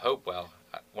like, well, Hopewell.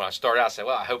 When I started out, I said,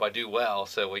 well, I hope I do well,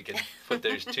 so we could put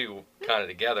those two kind of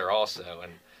together also,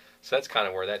 and so that's kind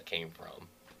of where that came from.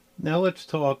 Now let's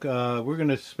talk, we're going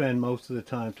to spend most of the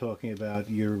time talking about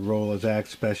your role as ag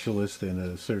specialist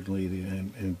and certainly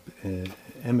the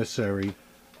emissary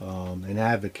and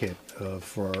advocate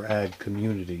for our ag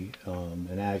community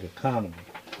and ag economy.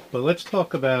 But let's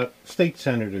talk about State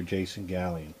Senator Jason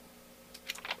Gallion.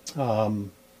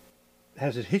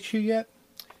 Has it hit you yet?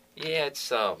 Yeah, it's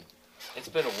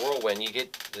been a whirlwind. You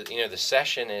get, the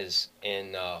session is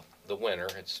in the winter.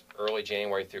 It's early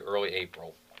January through early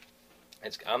April.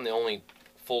 I'm the only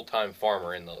full-time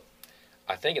farmer in the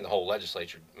whole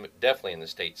legislature, definitely in the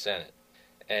state Senate.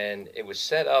 And it was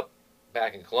set up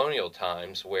back in colonial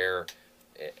times where,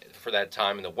 for that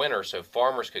time in the winter, so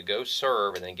farmers could go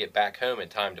serve and then get back home in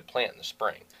time to plant in the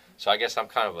spring. So I guess I'm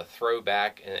kind of a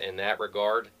throwback in that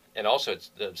regard. And also,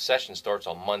 the session starts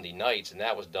on Monday nights, and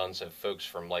that was done so folks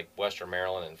from like Western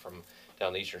Maryland and from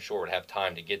down the Eastern Shore would have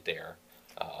time to get there.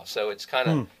 So it's kind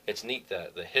of it's neat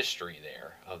the history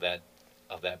there of that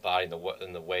body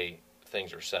and the way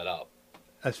things are set up.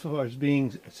 As far as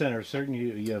being senator, certainly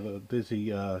you have a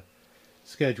busy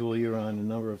schedule. You're on a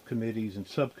number of committees and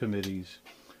subcommittees.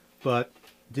 But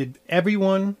did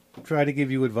everyone try to give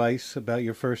you advice about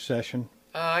your first session?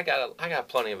 I got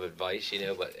plenty of advice,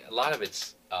 but a lot of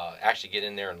it's actually get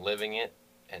in there and living it,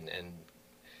 and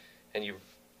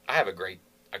I have a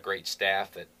great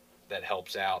staff that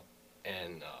helps out,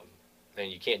 and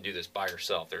you can't do this by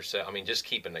yourself. Just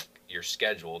keeping your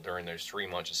schedule during those 3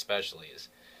 months especially is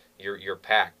you're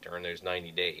packed during those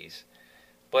 90 days.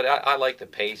 But I like the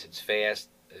pace. It's fast.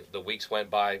 The weeks went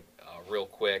by real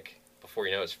quick. Before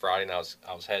you know, it's Friday, and I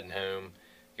was heading home.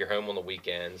 You're home on the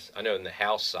weekends. I know in the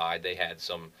House side they had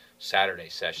some Saturday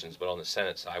sessions, but on the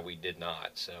Senate side we did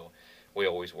not. So we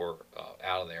always were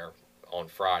out of there on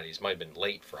Fridays. Might have been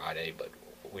late Friday, but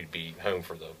we'd be home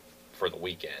for the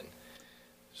weekend.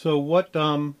 So what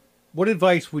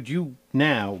advice would you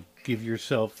now give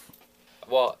yourself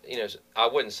Well, I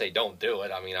wouldn't say don't do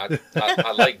it. I mean,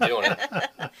 I like doing it.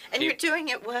 And you're doing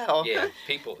it well. Yeah,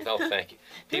 people. No, thank you.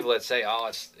 People that say, "Oh,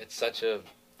 it's such a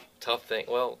tough thing."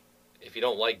 Well, if you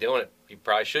don't like doing it, you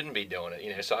probably shouldn't be doing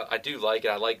it. So I do like it.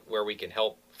 I like where we can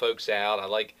help folks out. I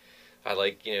like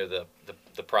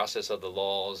the process of the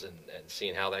laws and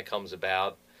seeing how that comes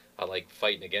about. I like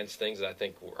fighting against things that I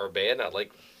think are bad, and I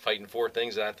like fighting for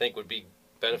things that I think would be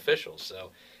beneficial.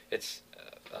 So it's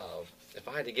if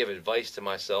I had to give advice to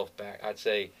myself back, I'd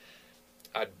say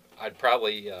I'd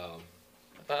probably well,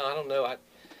 I don't know.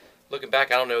 Looking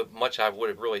back, I don't know much I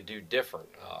would really do different.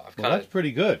 That's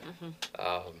pretty good.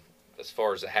 As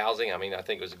far as the housing, I mean, I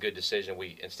think it was a good decision.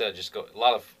 We instead of just a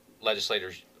lot of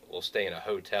legislators will stay in a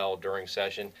hotel during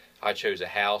session. I chose a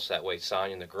house that way.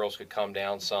 Sonya and the girls could come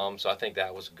down some, so I think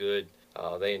that was good.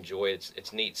 They enjoy it.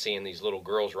 It's neat seeing these little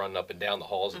girls running up and down the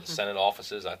halls of the Senate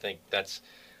offices. I think that's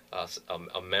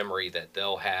a memory that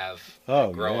they'll have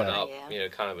growing up. Yeah.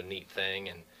 Kind of a neat thing,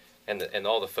 and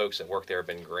all the folks that work there have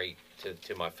been great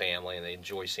to my family, and they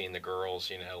enjoy seeing the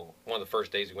girls. One of the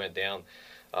first days we went down,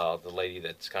 the lady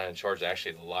that's kind of in charge of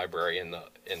actually the library in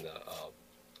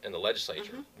the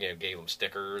legislature, gave them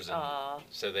stickers, and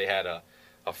so they had a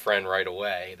friend right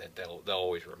away that they'll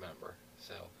always remember.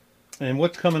 So. And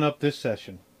what's coming up this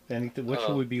session? What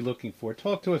should we be looking for?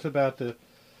 Talk to us about the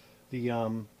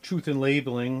Truth in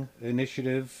Labeling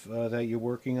initiative that you're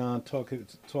working on. Talk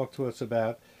to us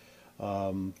about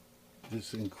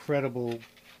this incredible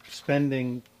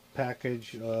spending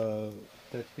package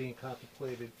that's being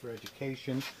contemplated for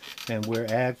education, and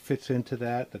where ag fits into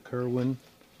that. The Kerwin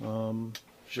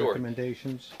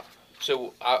recommendations.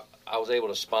 So I was able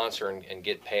to sponsor and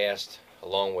get passed,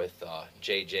 along with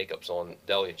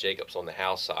Delegate Jacobs on the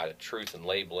House side, a Truth in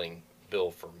Labeling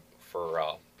bill for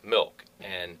milk.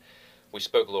 And we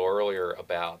spoke a little earlier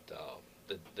about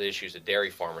the issues that dairy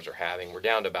farmers are having. We're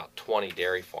down to about 20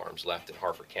 dairy farms left in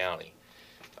Harford County.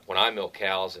 When I milked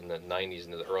cows in the 90s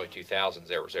and the early 2000s,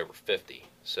 there was over 50.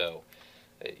 So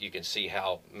you can see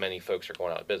how many folks are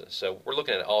going out of business. So we're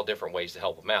looking at all different ways to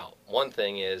help them out. One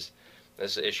thing is,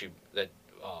 this is an issue that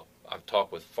I've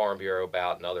talked with Farm Bureau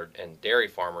about and dairy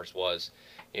farmers, was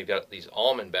you've got these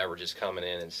almond beverages coming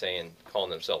in and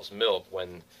calling themselves milk,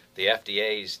 when the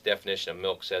FDA's definition of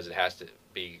milk says it has to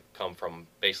come from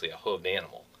basically a hooved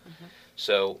animal.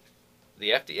 So the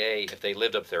FDA, if they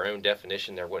lived up to their own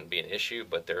definition, there wouldn't be an issue,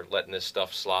 but they're letting this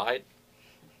stuff slide.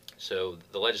 So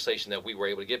the legislation that we were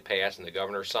able to get passed and the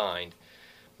governor signed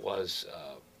was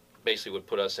basically would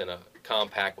put us in a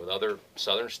compact with other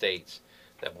southern states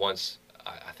that once,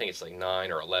 I think it's like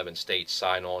 9 or 11 states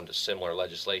sign on to similar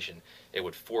legislation, it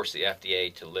would force the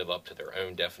FDA to live up to their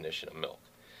own definition of milk.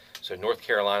 So North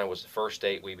Carolina was the first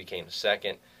state. We became the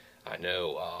second. I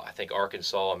know, I think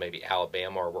Arkansas and maybe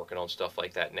Alabama are working on stuff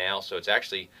like that now. So it's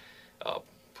actually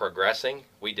progressing.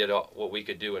 We did what we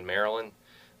could do in Maryland.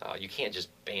 You can't just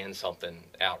ban something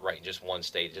outright in just one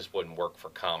state. It just wouldn't work for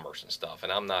commerce and stuff.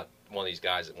 And I'm not one of these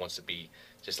guys that wants to be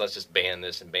let's just ban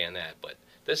this and ban that. But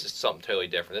this is something totally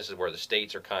different. This is where the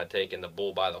states are kind of taking the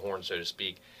bull by the horn, so to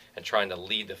speak, and trying to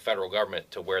lead the federal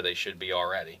government to where they should be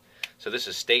already. So this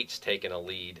is states taking a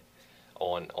lead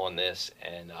on this.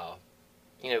 And,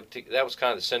 that was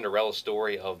kind of the Cinderella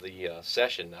story of the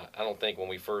session. I don't think when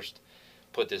we first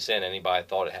put this in, anybody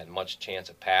thought it had much chance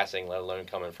of passing, let alone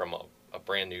coming from a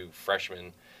brand new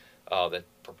freshman that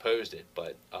proposed it.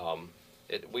 But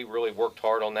we really worked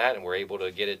hard on that, and we're able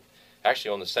to get it.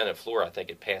 Actually, on the Senate floor, I think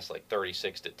it passed like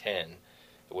 36-10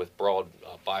 with broad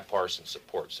bipartisan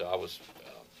support. So I was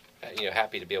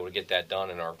happy to be able to get that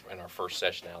done in our first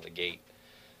session out of the gate.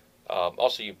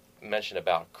 Also, you mentioned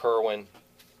about Kerwin.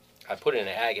 I put in an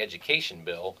ag education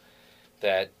bill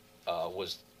that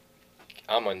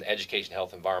I'm on the Education,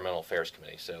 Health, Environmental Affairs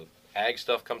Committee. So ag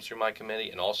stuff comes through my committee,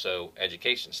 and also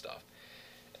education stuff.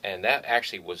 And that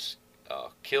actually was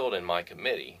killed in my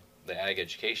committee, the ag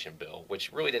education bill,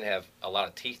 which really didn't have a lot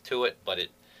of teeth to it, but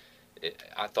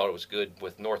I thought it was good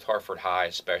with North Harford High,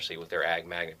 especially with their ag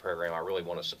magnet program. I really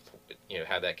want to support,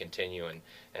 have that continue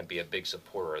and be a big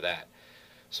supporter of that.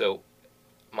 So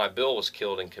my bill was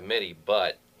killed in committee,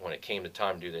 but when it came to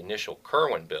time to do the initial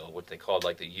Kerwin bill, what they called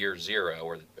like the year zero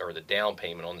or the down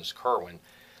payment on this Kerwin,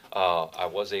 I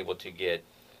was able to get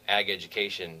ag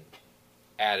education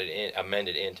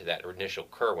amended into that initial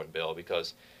Kerwin bill,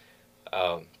 because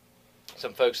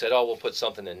some folks said, we'll put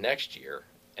something in next year.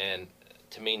 And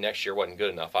to me, next year wasn't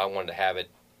good enough. I wanted to have it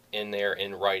in there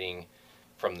in writing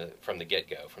from the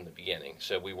get-go, from the beginning.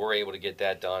 So we were able to get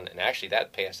that done. And actually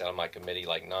that passed out of my committee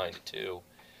like 9-2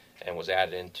 and was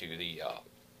added into the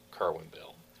Kerwin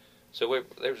bill. So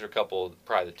those are a couple,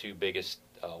 probably the two biggest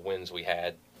wins we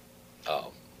had.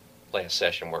 last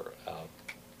session were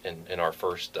in our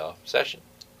first session.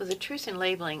 Well, the truth in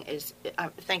labeling is,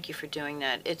 thank you for doing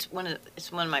that. It's one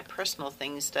of my personal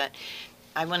things that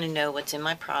I want to know what's in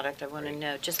my product. I want to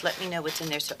know, just let me know what's in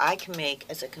there so I can make,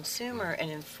 as a consumer, an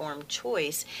informed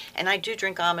choice. And I do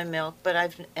drink almond milk,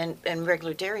 but and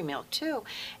regular dairy milk too.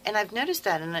 And I've noticed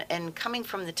that. And coming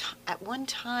from at one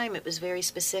time, it was very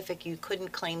specific. You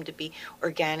couldn't claim to be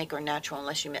organic or natural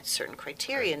unless you met certain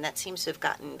criteria. And that seems to have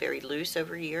gotten very loose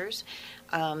over years.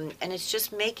 And it's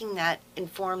just making that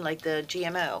informed, like the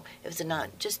GMO. If it's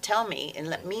not, just tell me and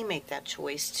let me make that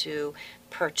choice to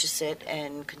purchase it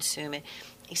and consume it,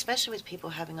 especially with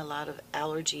people having a lot of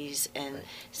allergies and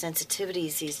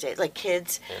sensitivities these days, like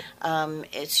kids.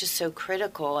 It's just so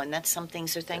critical, and that's something,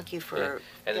 so thank you for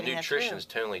And the nutrition is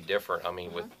totally different. I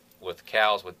mean, with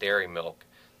cows, with dairy milk,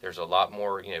 there's a lot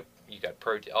more, you got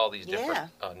protein, all these different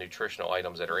nutritional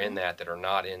items that are in that are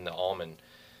not in the almond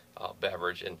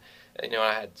beverage. And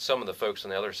I had some of the folks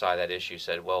on the other side of that issue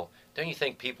said, well, don't you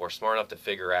think people are smart enough to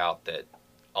figure out that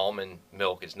almond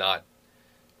milk is not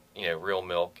real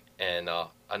milk? And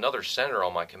another senator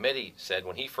on my committee said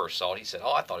when he first saw it, he said,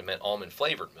 I thought it meant almond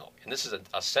flavored milk. And this is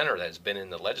a senator that has been in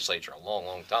the legislature a long,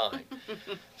 long time.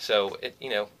 So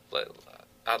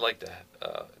I'd like to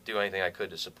do anything I could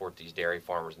to support these dairy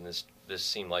farmers, and this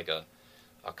seemed like a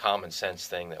common sense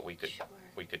thing that we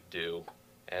could do.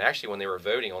 And actually, when they were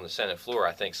voting on the Senate floor,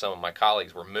 I think some of my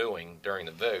colleagues were mooing during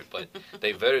the vote, but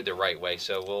they voted the right way,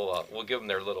 so we'll give them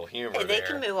their little humor there. They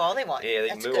can moo all they want. Yeah, they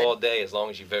That's moo good. all day as long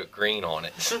as you vote green on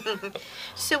it.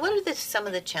 So what are some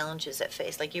of the challenges that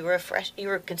face? Like you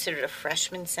were considered a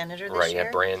freshman senator this year? Right,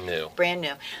 yeah, brand new. Brand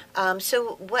new.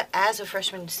 So as a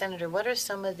freshman senator, what are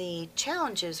some of the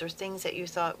challenges or things that you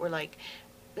thought were like,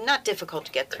 not difficult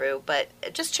to get through, but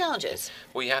just challenges?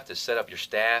 Well, you have to set up your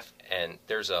staff, and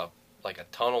there's a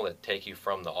tunnel that take you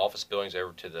from the office buildings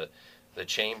over to the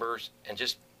chambers, and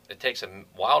it takes a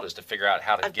while just to figure out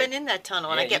how to I've been in that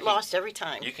tunnel, and I get lost every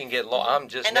time. You can get lost. I'm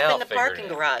just end now up in the parking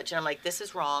garage, and I'm like, this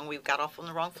is wrong. We've got off on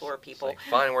the wrong floor, people. It's like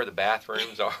find where the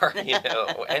bathrooms are.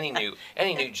 Any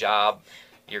new job,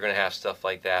 you're going to have stuff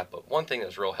like that. But one thing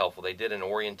that's real helpful, they did an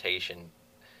orientation,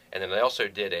 and then they also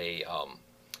did a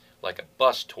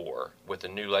bus tour with the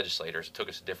new legislators. It took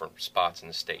us to different spots in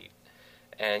the state.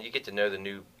 And you get to know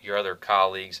your other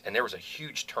colleagues, and there was a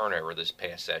huge turnover this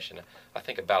past session. I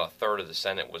think about a third of the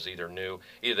Senate was either new,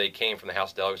 either they came from the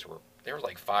House delegates, or there were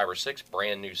like 5 or 6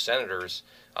 brand new senators.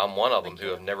 I'm one of them who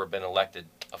have never been elected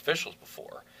officials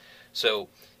before. So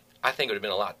I think it would have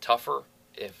been a lot tougher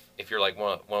if you're like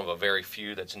one of a very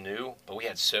few that's new. But we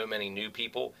had so many new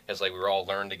people. It's like we were all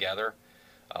learned together.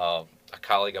 A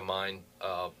colleague of mine,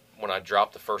 when I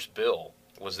dropped the first bill,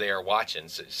 was there watching,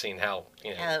 seeing how,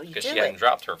 because she hadn't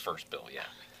dropped her first bill yet.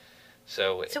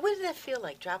 So what did that feel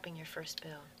like, dropping your first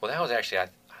bill? Well, that was actually, I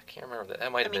can't remember,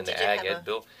 that might have been the Ag Ed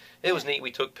bill. It was neat. We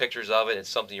took pictures of it. It's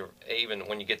something, even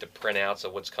when you get the printouts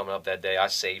of what's coming up that day, I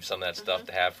saved some of that stuff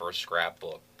to have for a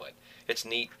scrapbook. But it's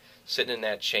neat sitting in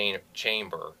that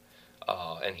chamber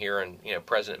and hearing,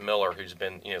 President Miller, who's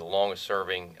been, the longest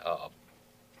serving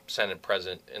Senate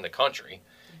president in the country.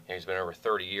 He's been over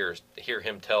 30 years. To hear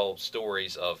him tell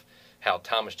stories of how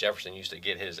Thomas Jefferson used to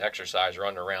get his exercise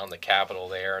running around the Capitol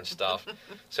there and stuff.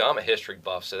 So I'm a history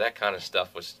buff, so that kind of stuff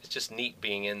it's just neat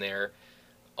being in there.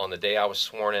 On the day I was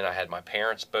sworn in, I had my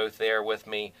parents both there with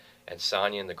me, and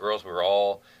Sonia and the girls. We were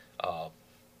all,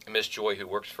 Miss Joy, who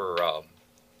works for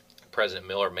President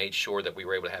Miller, made sure that we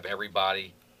were able to have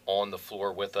everybody on the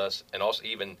floor with us, and also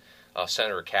even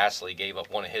Senator Castley gave up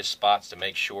one of his spots to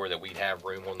make sure that we'd have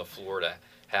room on the floor to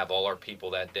have all our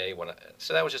people that day.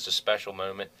 So that was just a special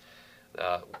moment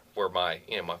where my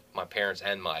parents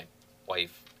and my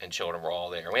wife and children were all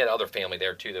there. And we had other family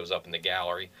there too that was up in the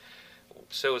gallery.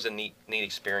 So it was a neat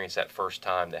experience that first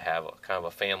time to have a kind of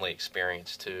a family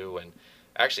experience too. And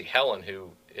actually Helen, who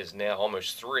is now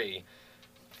almost 3,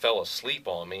 fell asleep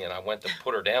on me, and I went to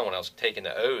put her down when I was taking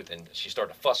the oath, and she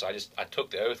started to fuss. So I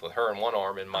took the oath with her in one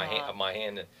arm and my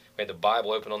hand. We had the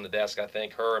Bible open on the desk, I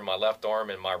think, her in my left arm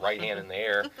and my right hand in the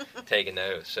air, taking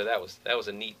the oath. So that was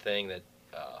a neat thing that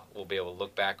we'll be able to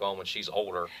look back on when she's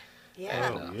older.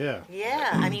 Yeah. And, yeah.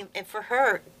 I mean, and for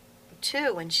her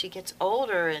too, when she gets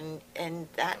older, and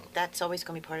that's always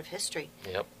going to be part of history.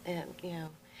 Yep. And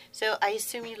So I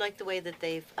assume you like the way that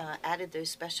they've added those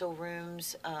special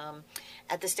rooms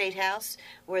at the State House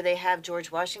where they have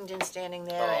George Washington standing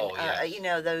there. Oh, and,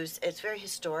 yes. Those. It's very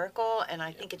historical, and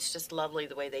I think it's just lovely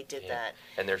the way they did that.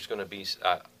 And there's going to be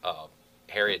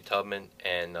Harriet Tubman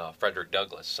and Frederick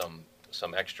Douglass,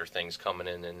 some extra things coming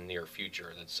in the near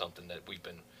future. That's something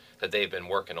that they've been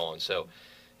working on. So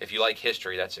if you like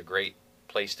history, that's a great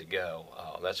place to go.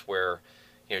 That's where,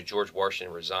 George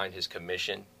Washington resigned his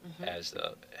commission as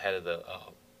the head of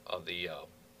the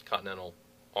Continental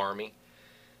Army.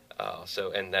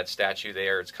 And that statue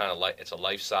there, it's kind of like, it's a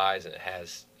life size, and it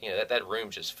has, that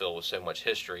room's just filled with so much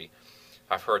history.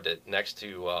 I've heard that next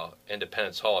to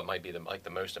Independence Hall, it might be the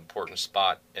most important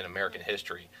spot in American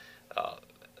history.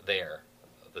 There,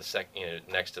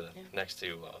 next to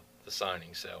the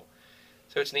signing. So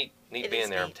it's neat being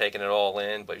there. I'm taking it all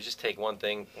in, but you just take one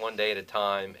thing one day at a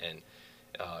time, and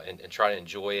try to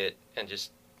enjoy it, and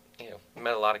just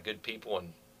met a lot of good people,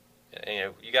 and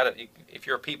you got to, if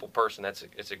you're a people person,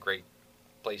 it's a great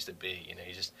place to be.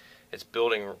 It's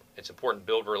important to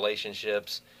build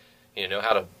relationships, know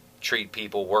how to treat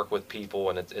people, work with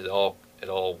people, and it all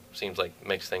seems like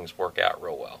makes things work out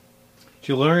real well. Did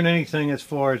you learn anything as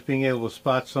far as being able to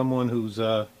spot someone who's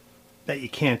that you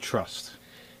can't trust?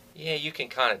 Yeah, you can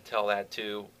kind of tell that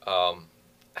too. I'm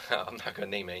not going to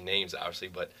name any names, obviously,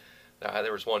 but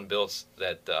there was one bill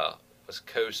that was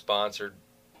co-sponsored.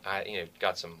 I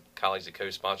got some colleagues that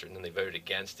co-sponsored, and then they voted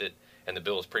against it, and the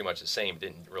bill was pretty much the same. It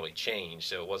didn't really change,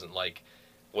 so it wasn't like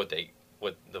what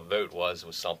the vote was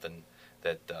something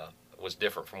that was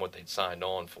different from what they'd signed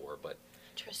on for. But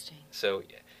interesting. So.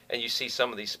 And you see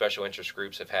some of these special interest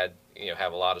groups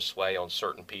have a lot of sway on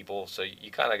certain people, so you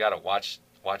kind of got to watch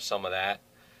some of that.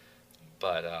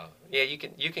 But you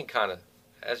can kind of,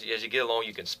 as you get along,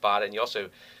 you can spot it, and you also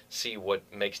see what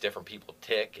makes different people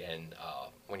tick. And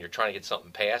when you're trying to get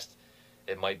something passed,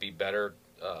 it might be better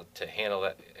to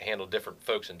handle different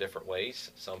folks in different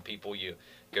ways. Some people you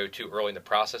go to early in the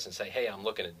process and say, "Hey, I'm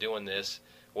looking at doing this.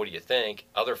 What do you think?"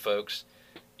 Other folks,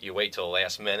 you wait till the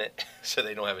last minute so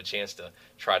they don't have a chance to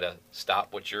try to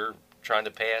stop what you're trying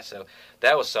to pass. So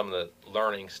that was some of the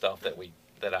learning stuff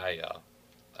that I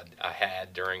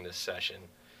had during this session.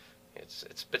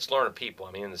 It's learning people.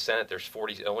 I mean, in the Senate, there's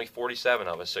only 47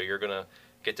 of us, so you're going to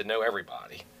get to know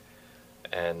everybody,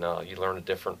 and you learn the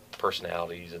different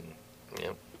personalities and.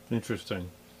 Interesting.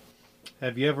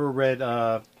 Have you ever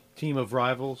read Team of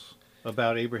Rivals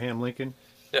about Abraham Lincoln?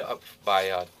 Yeah,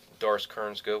 by Doris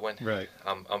Kearns Goodwin. Right.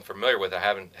 I'm familiar with it. I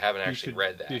haven't actually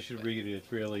read that. You should read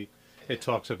it. It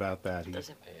talks about that.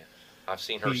 I've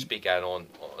seen her speak out on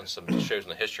some shows on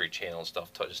the History Channel and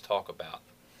stuff to just talk about.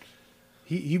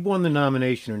 He won the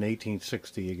nomination in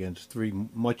 1860 against three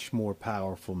much more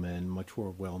powerful men, much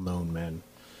more well-known men,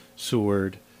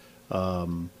 Seward,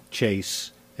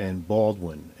 Chase, and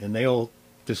Baldwin, and they all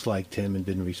disliked him and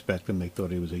didn't respect him. They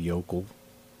thought he was a yokel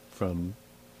from,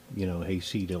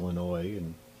 Hayseed, Illinois,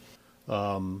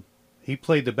 and he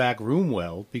played the back room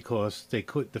well because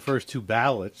the first two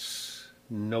ballots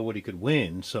nobody could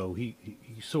win, so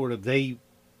they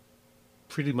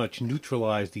pretty much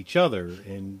neutralized each other,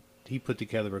 and he put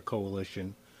together a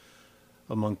coalition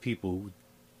among people who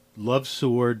loved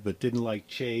Seward but didn't like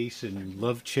Chase, and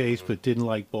loved Chase but didn't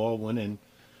like Baldwin, and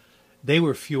they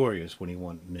were furious when he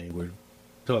won. And they were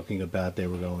talking about they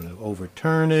were going to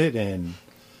overturn it, and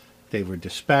they were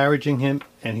disparaging him,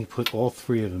 and he put all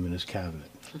three of them in his cabinet.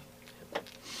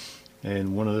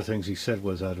 And one of the things he said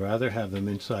was, "I'd rather have them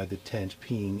inside the tent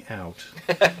peeing out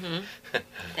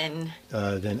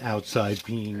than outside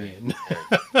peeing in."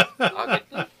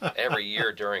 Every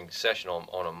year during session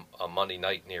on a Monday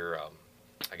night near,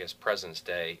 President's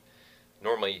Day,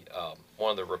 normally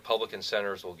one of the Republican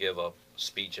senators will give a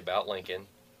speech about Lincoln,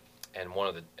 and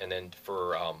then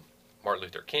for Martin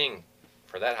Luther King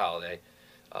for that holiday,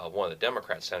 one of the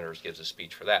Democrat senators gives a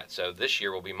speech for that. So this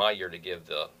year will be my year to give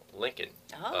the Lincoln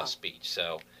speech.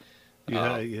 So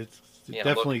it's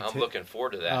definitely. I'm looking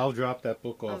forward to that. I'll drop that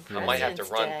book off. I might have to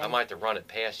run it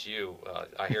past you.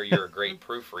 I hear you're a great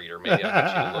proofreader. Maybe I'll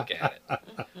get you to look at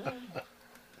it.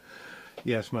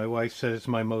 Yes, my wife says it's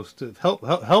my most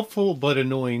helpful but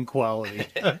annoying quality.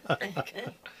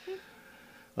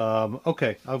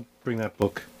 Okay, I'll bring that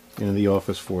book into the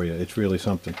office for you. It's really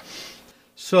something.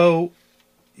 So,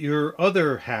 your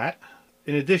other hat,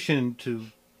 in addition to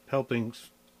helping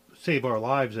save our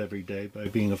lives every day by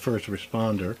being a first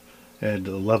responder and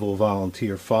a level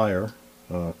volunteer fire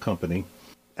company,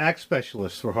 Act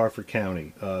Specialist for Harford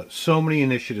County. So many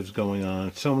initiatives going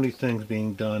on, so many things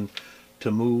being done to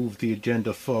move the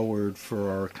agenda forward for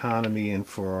our economy and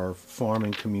for our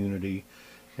farming community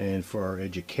and for our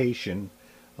education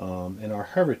and our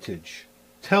heritage.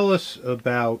 Tell us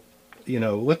about,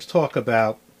 let's talk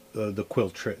about the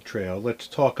Quilt Trail. Let's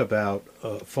talk about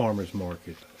Farmers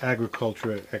Market,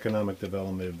 Agriculture Economic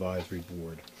Development Advisory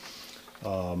Board,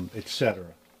 etc.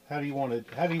 How do you want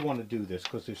to do this?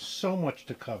 Because there's so much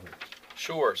to cover.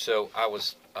 Sure. So I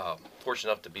was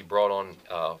fortunate enough to be brought on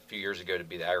a few years ago to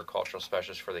be the agricultural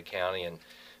specialist for the county, and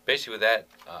basically with that,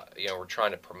 we're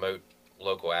trying to promote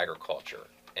local agriculture.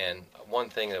 And one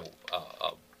thing that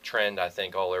a trend I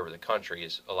think all over the country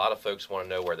is a lot of folks want to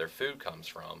know where their food comes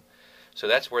from. So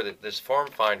that's where this Farm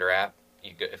Finder app,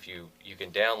 you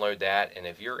can download that, and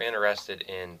if you're interested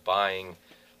in buying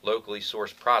locally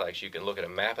sourced products, you can look at a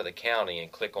map of the county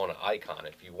and click on an icon.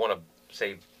 If you want to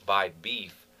say buy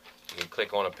beef, you can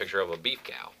click on a picture of a beef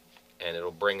cow, and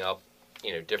it'll bring up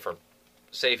different.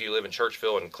 Say if you live in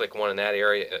Churchville and click one in that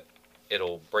area,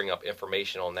 it'll bring up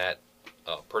information on that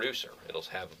producer. It'll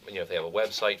have if they have a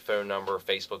website, phone number,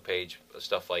 Facebook page,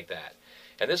 stuff like that.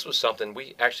 And this was something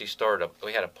we actually started.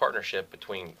 We had a partnership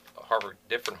between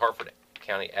different Harford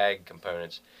County ag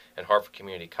components and Harford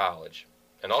Community College,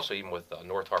 and also even with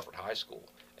North Harford High School.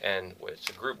 And it's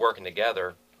a group working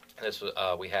together. And this was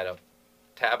we had a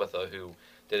Tabitha who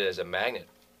did it as a magnet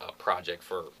project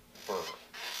for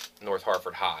North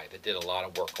Harford High that did a lot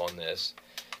of work on this.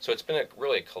 So it's been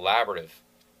really a collaborative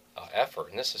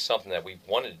effort, and this is something that we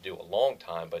wanted to do a long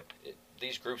time, but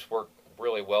these groups work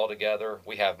really well together.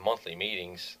 We have monthly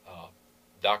meetings.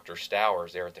 Dr.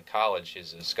 Stowers there at the college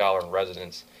is a scholar in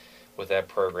residence with that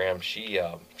program. She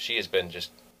has been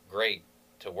just great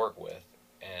to work with.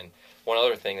 And one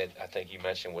other thing that I think you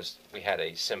mentioned was we had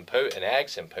an ag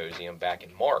symposium back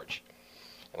in March,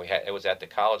 and it was at the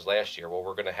college last year. Well,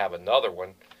 we're going to have another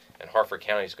one, and Harford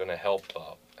County is going to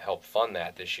help fund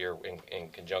that this year in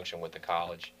conjunction with the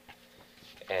college.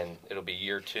 And it'll be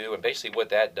year 2. And basically what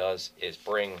that does is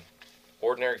bring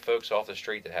ordinary folks off the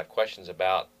street that have questions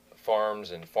about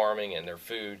farms and farming and their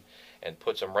food, and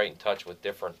puts them right in touch with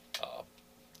different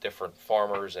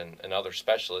farmers and other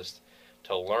specialists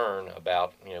to learn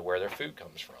about where their food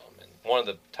comes from. And one of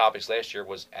the topics last year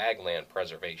was ag land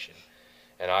preservation,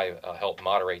 and I helped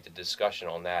moderate the discussion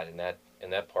on that in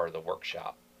that part of the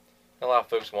workshop. And a lot of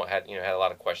folks had a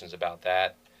lot of questions about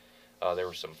that. There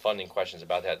were some funding questions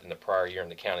about that in the prior year in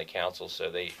the county council,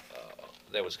 so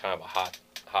that was kind of a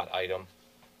hot item.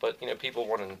 But people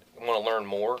want to learn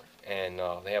more, and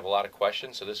they have a lot of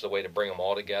questions. So this is a way to bring them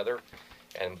all together.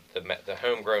 And the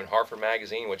Homegrown Harford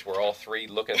magazine, which we're all three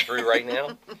looking through right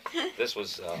now, this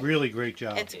was really great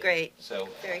job. It's great. So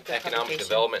very good Economic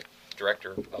Development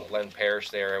Director Len Parrish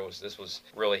there this was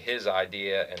really his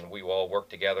idea, and we all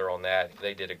worked together on that.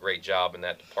 They did a great job in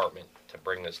that department to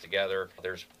bring this together.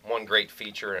 There's one great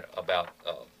feature about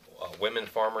women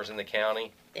farmers in the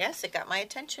county. Yes, it got my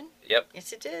attention. Yep.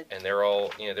 Yes, it did. And they're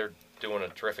all, they're doing a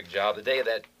terrific job. The day of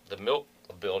the milk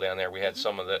bill down there, we had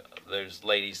some of those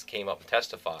ladies came up and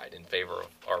testified in favor of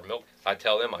our milk. I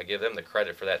give them the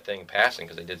credit for that thing passing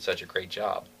because they did such a great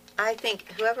job. I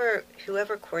think whoever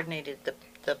coordinated the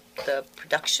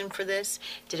production for this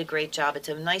did a great job. It's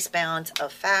a nice balance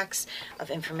of facts,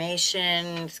 of information.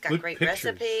 It's got Good great pictures.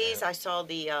 recipes. Yeah. I saw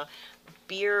the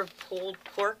beer pulled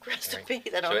pork recipe.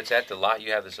 Right. So it's at the lot.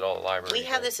 You have this at all the libraries. We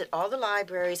have this at all the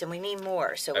libraries, and we need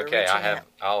more. So we're okay. reaching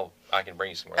out. I can bring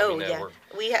you some more. Oh yeah,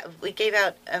 we gave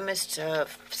out almost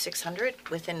 600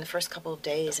 within the first couple of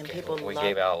days, and people we loved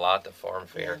gave out a lot at the farm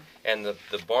fair. Yeah. And the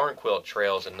barn quilt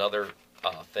trail is another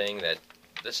thing that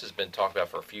this has been talked about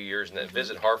for a few years, and then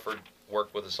Visit Harford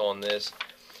worked with us on this.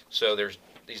 So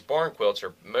these barn quilts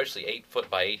are mostly 8-foot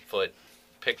by 8-foot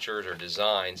pictures or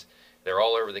designs. They're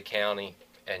all over the county,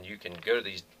 and you can go to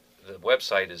these. The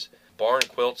website is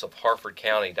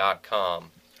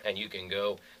barnquiltsofharfordcounty.com, and you can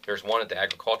go. There's one at the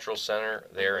Agricultural Center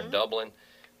there in Dublin.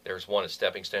 There's one at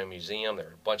Stepping Stone Museum. There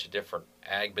are a bunch of different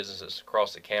ag businesses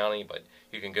across the county, but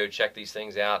you can go check these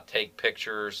things out, take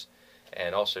pictures,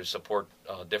 and also support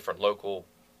different local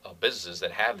businesses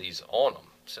that have these on them.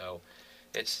 So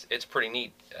it's pretty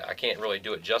neat. I can't really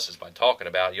do it justice by talking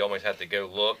about it. You always have to go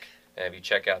look. And if you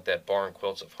check out that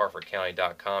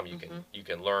barnquiltsofharfordcounty.com, you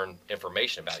can learn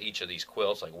information about each of these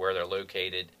quilts, like where they're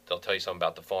located. They'll tell you something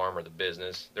about the farm or the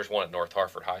business. There's one at North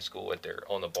Harford High School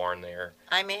on the barn there.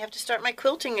 I may have to start my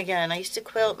quilting again. I used to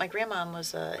quilt. My grandma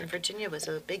was in Virginia, was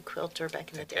a big quilter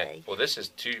back in the day. Well, this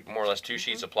is more or less 2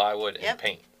 sheets of plywood and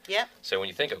paint. Yep. So when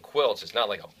you think of quilts, it's not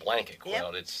like a blanket quilt.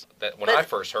 Yep. It's that when I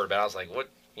first heard about it, I was like, what?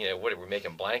 What are we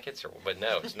making blankets? But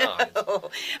no, it's not.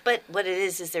 No. But what it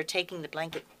is they're taking the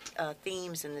blanket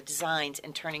themes and the designs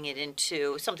and turning it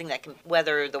into something that can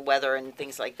weather the weather and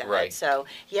things like that. Right. So,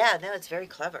 yeah, no, it's very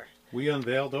clever. We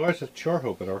unveiled ours at Char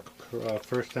Hope at our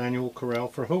first annual Corral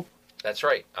for Hope. That's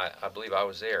right. I believe I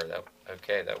was there. That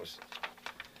was.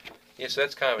 Yeah, so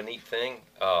that's kind of a neat thing.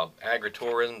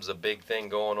 Agritourism is a big thing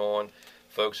going on.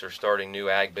 Folks are starting new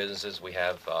ag businesses. We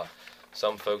have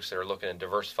some folks that are looking at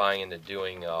diversifying into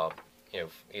doing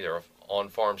either an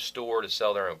on-farm store to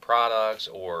sell their own products,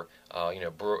 or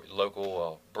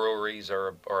local breweries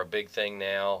are a big thing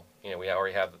now. We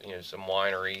already have some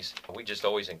wineries. We just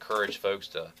always encourage folks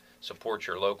to support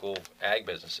your local ag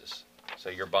businesses. So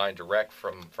you're buying direct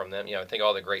from them. I think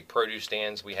all the great produce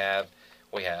stands we have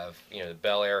the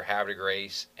Bel Air, Havre de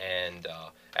Grace, and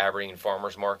Aberdeen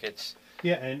farmers markets.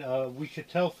 Yeah, and we should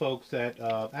tell folks that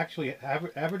actually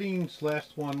Aberdeen's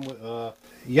last one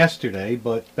yesterday,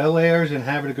 but Bel Air's and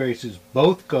Havre de Grace's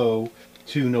both go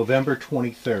to November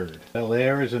 23rd. Bel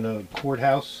Air is in a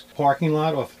courthouse parking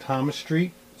lot off Thomas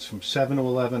Street. It's from 7 to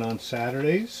 11 on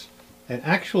Saturdays. And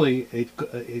actually,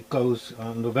 it goes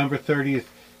on November 30th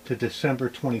to December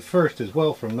 21st as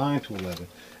well, from 9 to 11.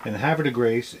 And Havre de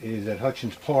Grace is at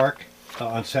Hutchins Park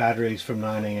on Saturdays from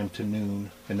 9 a.m. to noon,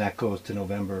 and that goes to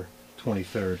November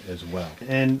 23rd as well.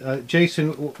 And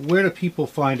Jason, where do people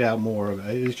find out more?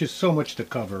 There's just so much to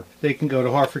cover. They can go to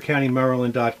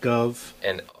harfordcountymaryland.gov.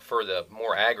 And for the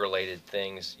more ag-related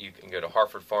things, you can go to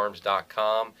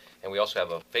harfordfarms.com, and we also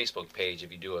have a Facebook page.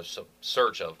 If you do a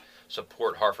search of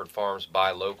Support Harford Farms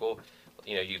Buy Local,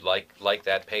 you'd like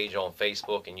that page on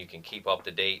Facebook, and you can keep up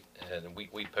to date. And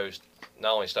we post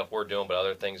not only stuff we're doing, but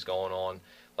other things going on,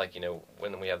 like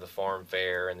when we have the farm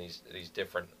fair and these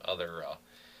different other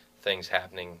things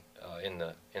happening in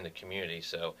the community.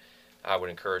 So I would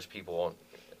encourage people.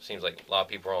 It seems like a lot of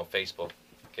people are on Facebook.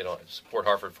 Get on, Support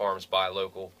Harford Farms Buy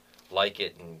Local, like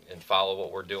it, and follow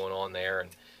what we're doing on there,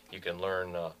 and you can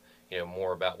learn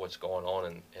more about what's going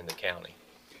on in the county.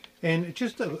 And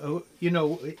just in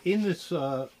this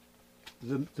the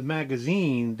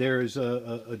magazine, there's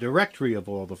a directory of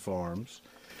all the farms,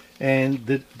 and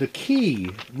the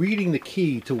key, reading the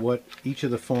key to what each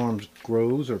of the farms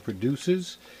grows or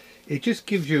produces, it just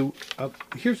gives you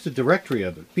here's the directory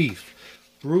of it: beef,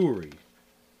 brewery,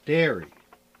 dairy,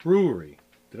 brewery.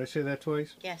 Did I say that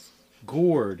twice? Yes.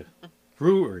 Gourd,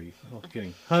 brewery. Oh,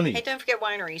 kidding. Honey. Hey, don't forget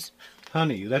wineries.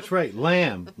 Honey. That's right.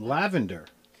 Lamb, lavender.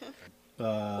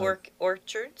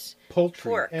 Orchards, poultry,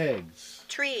 pork, eggs,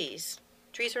 trees.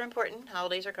 Trees are important.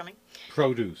 Holidays are coming.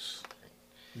 Produce,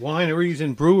 wineries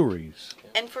and breweries.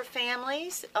 And for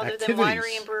families, other Activities. than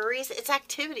winery and breweries, it's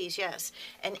activities, yes.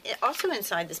 And also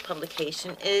inside this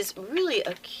publication is really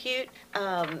a cute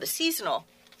seasonal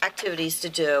activities to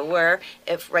do, where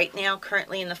if right now,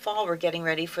 currently in the fall, we're getting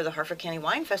ready for the Harford County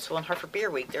Wine Festival and Harford Beer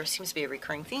Week. There seems to be a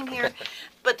recurring theme here.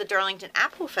 But the Darlington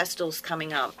Apple Festival is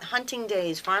coming up. Hunting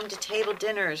days, farm-to-table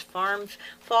dinners, fall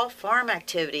farm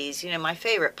activities. My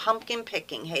favorite, pumpkin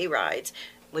picking, hay rides,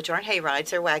 which aren't hay rides,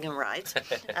 they're wagon rides.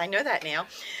 I know that now.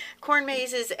 Corn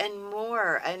mazes and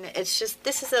more. And it's just,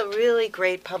 this is a really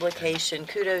great publication.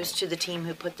 Kudos to the team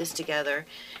who put this together.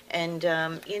 And,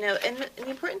 and the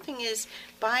important thing is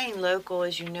buying local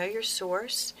is your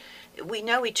source. We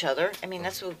know each other. I mean,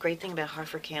 that's the great thing about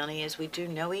Harford County is we do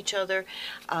know each other.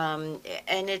 And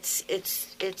it's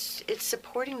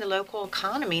supporting the local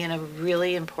economy in a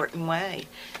really important way.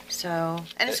 So,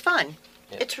 and it's fun.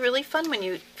 Yeah. It's really fun when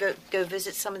you go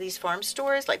visit some of these farm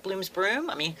stores like Bloom's Broom.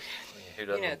 I mean,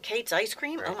 Kate's Ice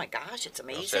Cream. Right. Oh my gosh, it's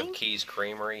amazing. We also have Keys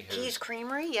Creamery.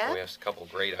 Yeah. We have a couple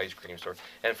great ice cream stores.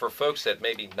 And for folks that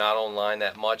maybe not online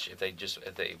that much, if they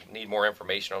need more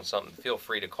information on something, feel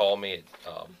free to call me at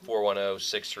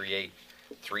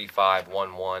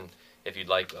 410-638-3511. If you'd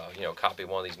like, a copy of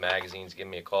one of these magazines, give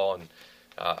me a call and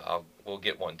we'll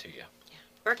get one to you.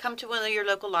 Or come to one of your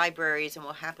local libraries, and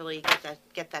we'll happily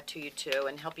get that to you too,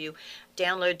 and help you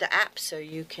download the app so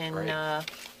you can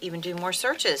even do more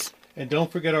searches. And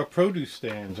don't forget our produce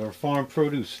stands, our farm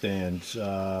produce stands.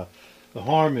 The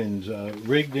Harmons,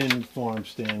 Rigdon Farm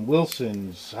Stand,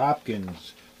 Wilson's,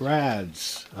 Hopkins,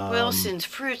 Brad's. Wilson's,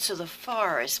 Fruits of the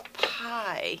Forest,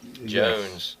 Pie.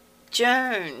 Jones.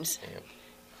 Yeah.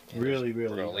 Really, we're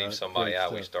going to leave somebody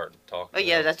out. We start talking. Oh,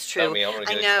 yeah, that's true. I'm going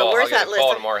to know. Where's that list?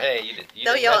 Call tomorrow. Hey, you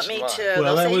they'll yell at me, too.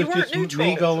 Well, that was just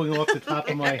me going off the top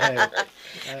of my head.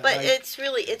 But it's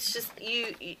just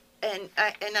you and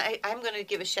I'm going to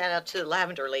give a shout-out to the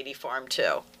Lavender Lady Farm,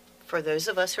 too. For those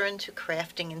of us who are into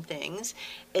crafting and things,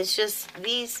 it's just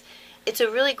it's a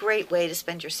really great way to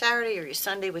spend your Saturday or your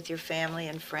Sunday with your family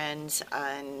and friends,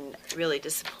 and really to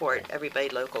support everybody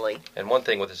locally. And one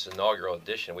thing with this inaugural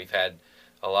edition, we've had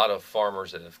a lot of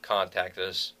farmers that have contacted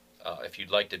us. If you'd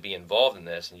like to be involved in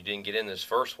this and you didn't get in this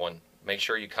first one, make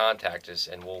sure you contact us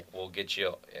and we'll get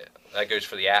you. That goes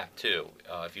for the app too.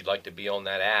 If you'd like to be on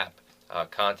that app,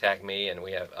 contact me, and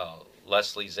we have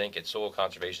Leslie Zink at Soil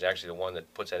Conservation, actually the one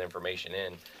that puts that information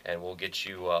in, and we'll get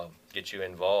you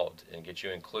involved and get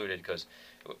you included, because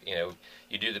you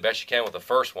do the best you can with the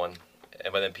first one,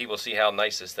 but then people see how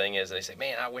nice this thing is, and they say,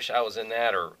 man, I wish I was in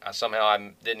that, or somehow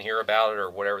I didn't hear about it, or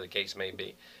whatever the case may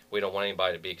be. We don't want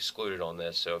anybody to be excluded on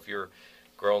this. So if you're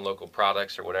growing local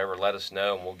products or whatever, let us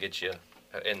know, and we'll get you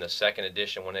in the second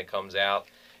edition when it comes out.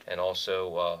 And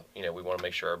also, we want to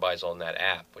make sure everybody's on that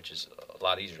app, which is a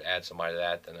lot easier to add somebody to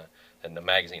that than the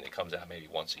magazine that comes out maybe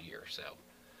once a year. So.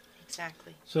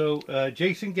 Exactly. So,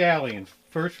 Jason Gallion,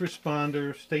 first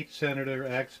responder, state senator,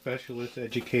 ag specialist,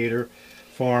 educator,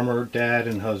 farmer, dad,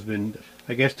 and husband.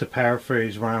 I guess to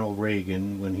paraphrase Ronald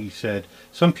Reagan when he said,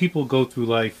 some people go through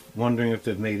life wondering if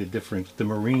they've made a difference. The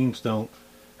Marines don't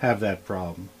have that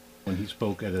problem, when he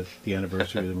spoke at the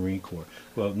anniversary of the Marine Corps.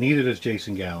 Well, neither does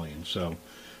Jason Gallion. So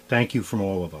thank you from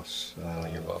all of us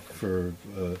You're welcome.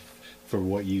 For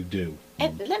what you do.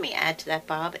 And let me add to that,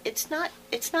 Bob. It's not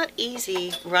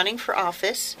easy running for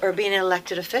office or being an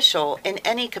elected official in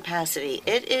any capacity.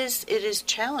 It is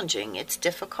challenging. It's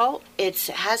difficult. It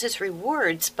has its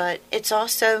rewards, but it's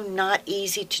also not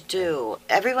easy to do.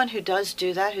 Everyone who does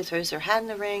do that, who throws their hat in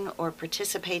the ring or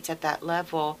participates at that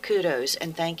level, kudos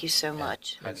and thank you so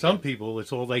much. And some people,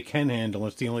 it's all they can handle.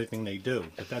 It's the only thing they do.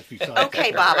 But that's besides.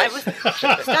 Okay, Bob.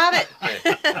 Stop it.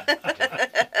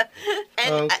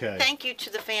 And Okay. thank you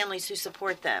to the families who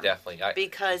support them. Definitely.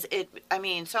 Because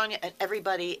Sonia and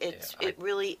everybody, it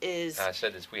really is. I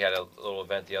said this. We had a little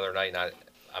event the other night, and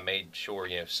I made sure,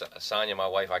 Sonia, my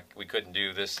wife, we couldn't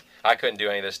do this. I couldn't do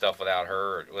any of this stuff without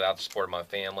her, without the support of my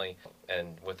family.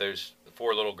 And with those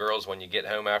 4 little girls, when you get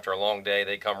home after a long day,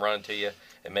 they come running to you.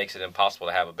 It makes it impossible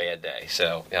to have a bad day.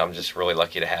 So I'm just really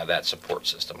lucky to have that support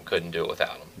system. Couldn't do it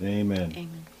without them. Amen.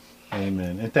 Amen.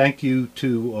 Amen. And thank you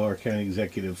to our county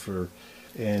executive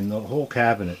and the whole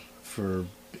cabinet for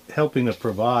helping to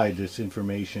provide this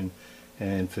information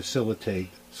and facilitate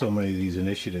so many of these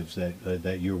initiatives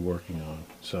that you're working on.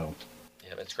 So,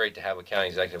 yeah, it's great to have a county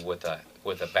executive with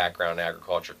a background in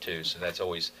agriculture too. So that's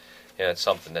always, it's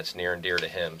something that's near and dear to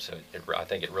him. So I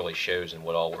think it really shows in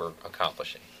what all we're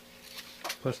accomplishing.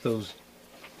 plus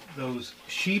those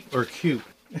sheep are cute.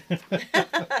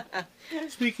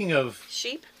 Speaking of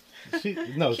Sheep?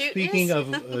 no,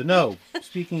 Cuteness?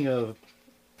 speaking of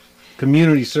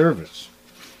community service.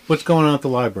 What's going on at the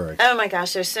library? Oh my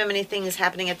gosh, there's so many things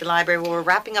happening at the library. Well, we're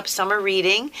wrapping up summer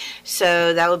reading,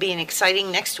 so that will be an exciting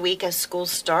next week as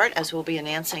schools start, as we'll be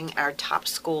announcing our top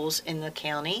schools in the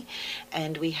county.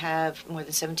 And we have more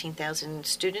than 17,000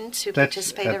 students who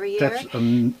participate every year.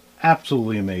 That's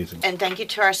absolutely amazing. And thank you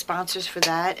to our sponsors for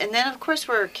that. And then, of course,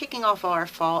 we're kicking off all our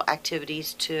fall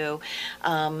activities, too.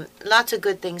 Lots of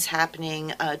good things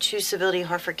happening. Choose Civility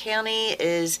Harford County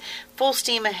is full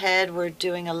steam ahead. We're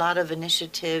doing a lot of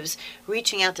initiatives,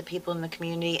 reaching out to people in the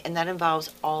community, and that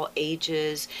involves all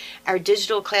ages. Our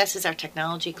digital classes, our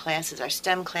technology classes, our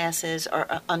STEM classes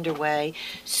are underway.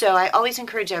 So I always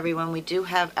encourage everyone, we do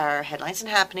have our Headlines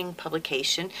and Happening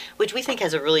publication, which we think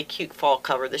has a really cute fall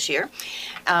cover this year.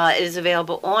 It is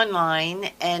available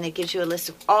online, and it gives you a list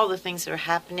of all the things that are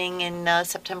happening in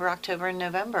September, October, and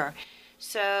November.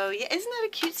 So, yeah, isn't that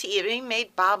a cutesy evening?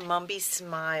 Made Bob Mumby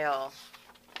smile.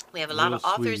 We have a lot of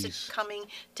authors Sweeties. coming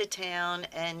to town,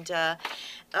 and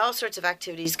all sorts of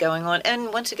activities going on.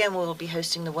 And once again, we'll be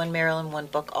hosting the One Maryland, One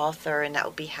Book author, and that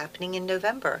will be happening in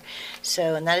November.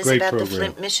 So, and that is Great about program. the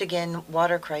Flint, Michigan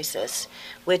water crisis,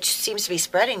 which seems to be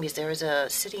spreading because there is a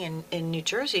city in New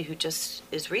Jersey who just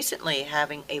is recently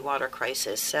having a water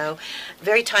crisis. So,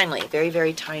 very timely, very,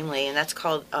 very timely. And that's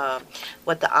called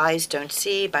What the Eyes Don't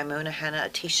See by Mona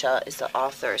Hanna-Attisha is the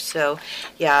author. So,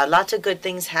 yeah, lots of good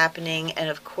things happening. And,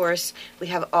 of course, we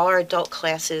have all our adult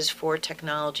classes for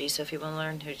technology. So if you want to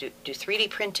learn how to do 3D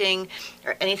printing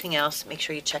or anything else, make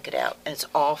sure you check it out. And it's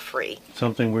all free.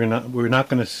 Something we're not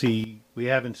going to see. We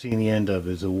haven't seen the end of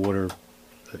is the water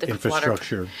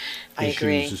infrastructure I issues,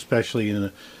 agree. especially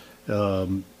in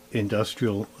the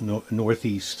industrial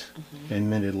Northeast and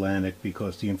Mid-Atlantic,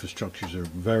 because the infrastructures are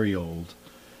very old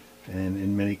and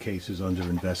in many cases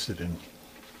underinvested in.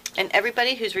 And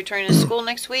everybody who's returning to school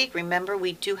next week, remember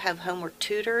we do have homework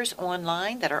tutors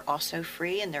online that are also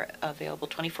free, and they're available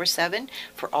 24/7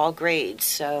 for all grades.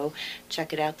 So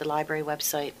check it out, the library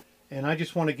website. And I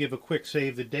just want to give a quick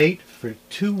save the date for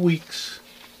 2 weeks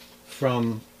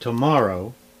from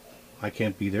tomorrow. I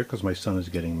can't be there because my son is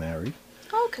getting married.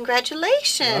 Oh,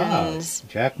 congratulations.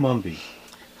 Jack Mumby.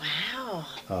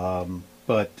 Wow.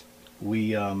 But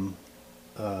we,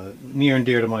 near and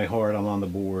dear to my heart, I'm on the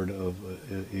board of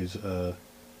is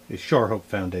Shore Hope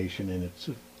Foundation, and it's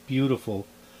a beautiful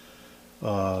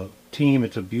team.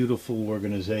 It's a beautiful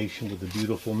organization with a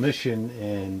beautiful mission,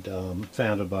 and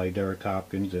founded by Derek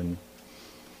Hopkins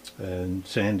and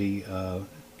Sandy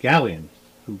Gallion,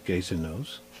 who Jason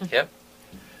knows. Yep.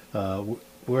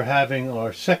 We're having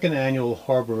our second annual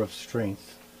Harbor of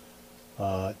Strength,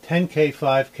 10K,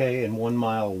 5K, and 1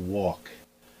 mile walk.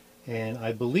 And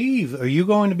I believe, are you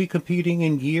going to be competing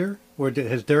in gear? Or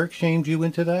has Derek shamed you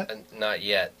into that? Not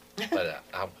yet, but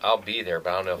I'll be there,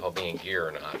 but I don't know if I'll be in gear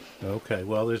or not. Okay,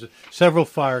 well, there's several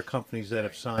fire companies that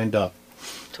have signed up.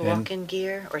 To walk in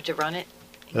gear or to run it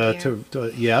in gear?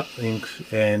 Yep,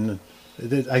 and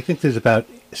I think there's about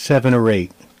 7 or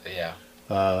 8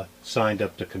 signed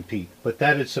up to compete. But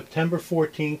that is September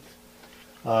 14th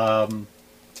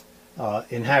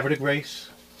in Harford Race.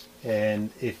 And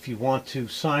if you want to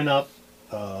sign up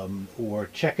or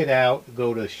check it out,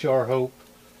 go to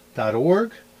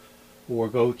sharhope.org or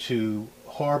go to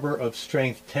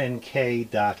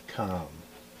harborofstrength10k.com.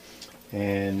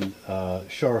 And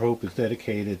Shar Hope is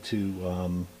dedicated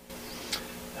to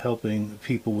helping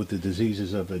people with the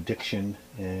diseases of addiction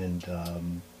and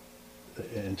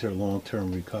enter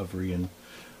long-term recovery and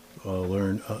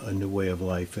learn a new way of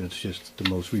life. And it's just the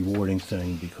most rewarding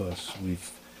thing because we've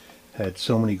had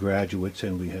so many graduates,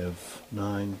 and we have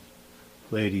 9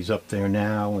 ladies up there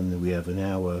now, and we have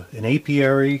now an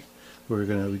apiary. We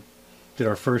did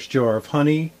our first jar of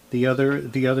honey the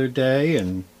other day,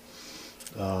 and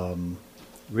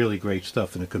really great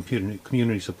stuff, and the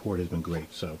community support has been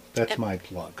great. So that's my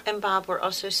plug. And Bob, we're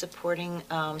also supporting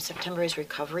September is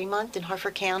Recovery Month in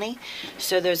Harford County.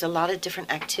 So there's a lot of different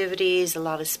activities, a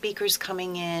lot of speakers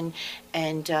coming in,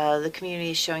 and the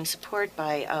community is showing support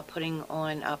by putting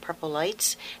on purple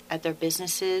lights at their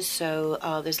businesses.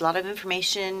 So there's a lot of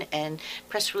information and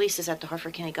press releases at the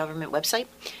Harford County government website,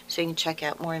 so you can check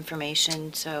out more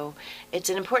information. So it's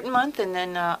an important month, and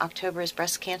then October is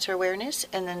Breast Cancer Awareness,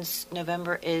 and then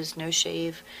November is No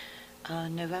Shave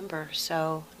November.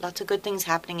 So lots of good things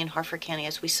happening in Harford County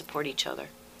as we support each other.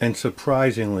 And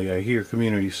surprisingly, I hear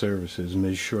Community Services,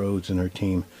 Ms. Schroeds and her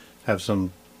team, have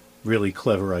some really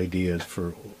clever ideas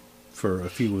for a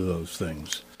few of those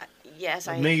things. Yes,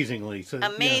 amazingly. So,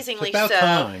 amazingly it's about so.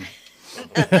 Time.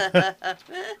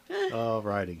 All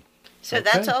righty. So okay.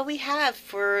 That's all we have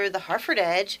for the Harford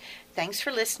Edge. Thanks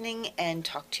for listening, and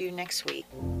talk to you next week.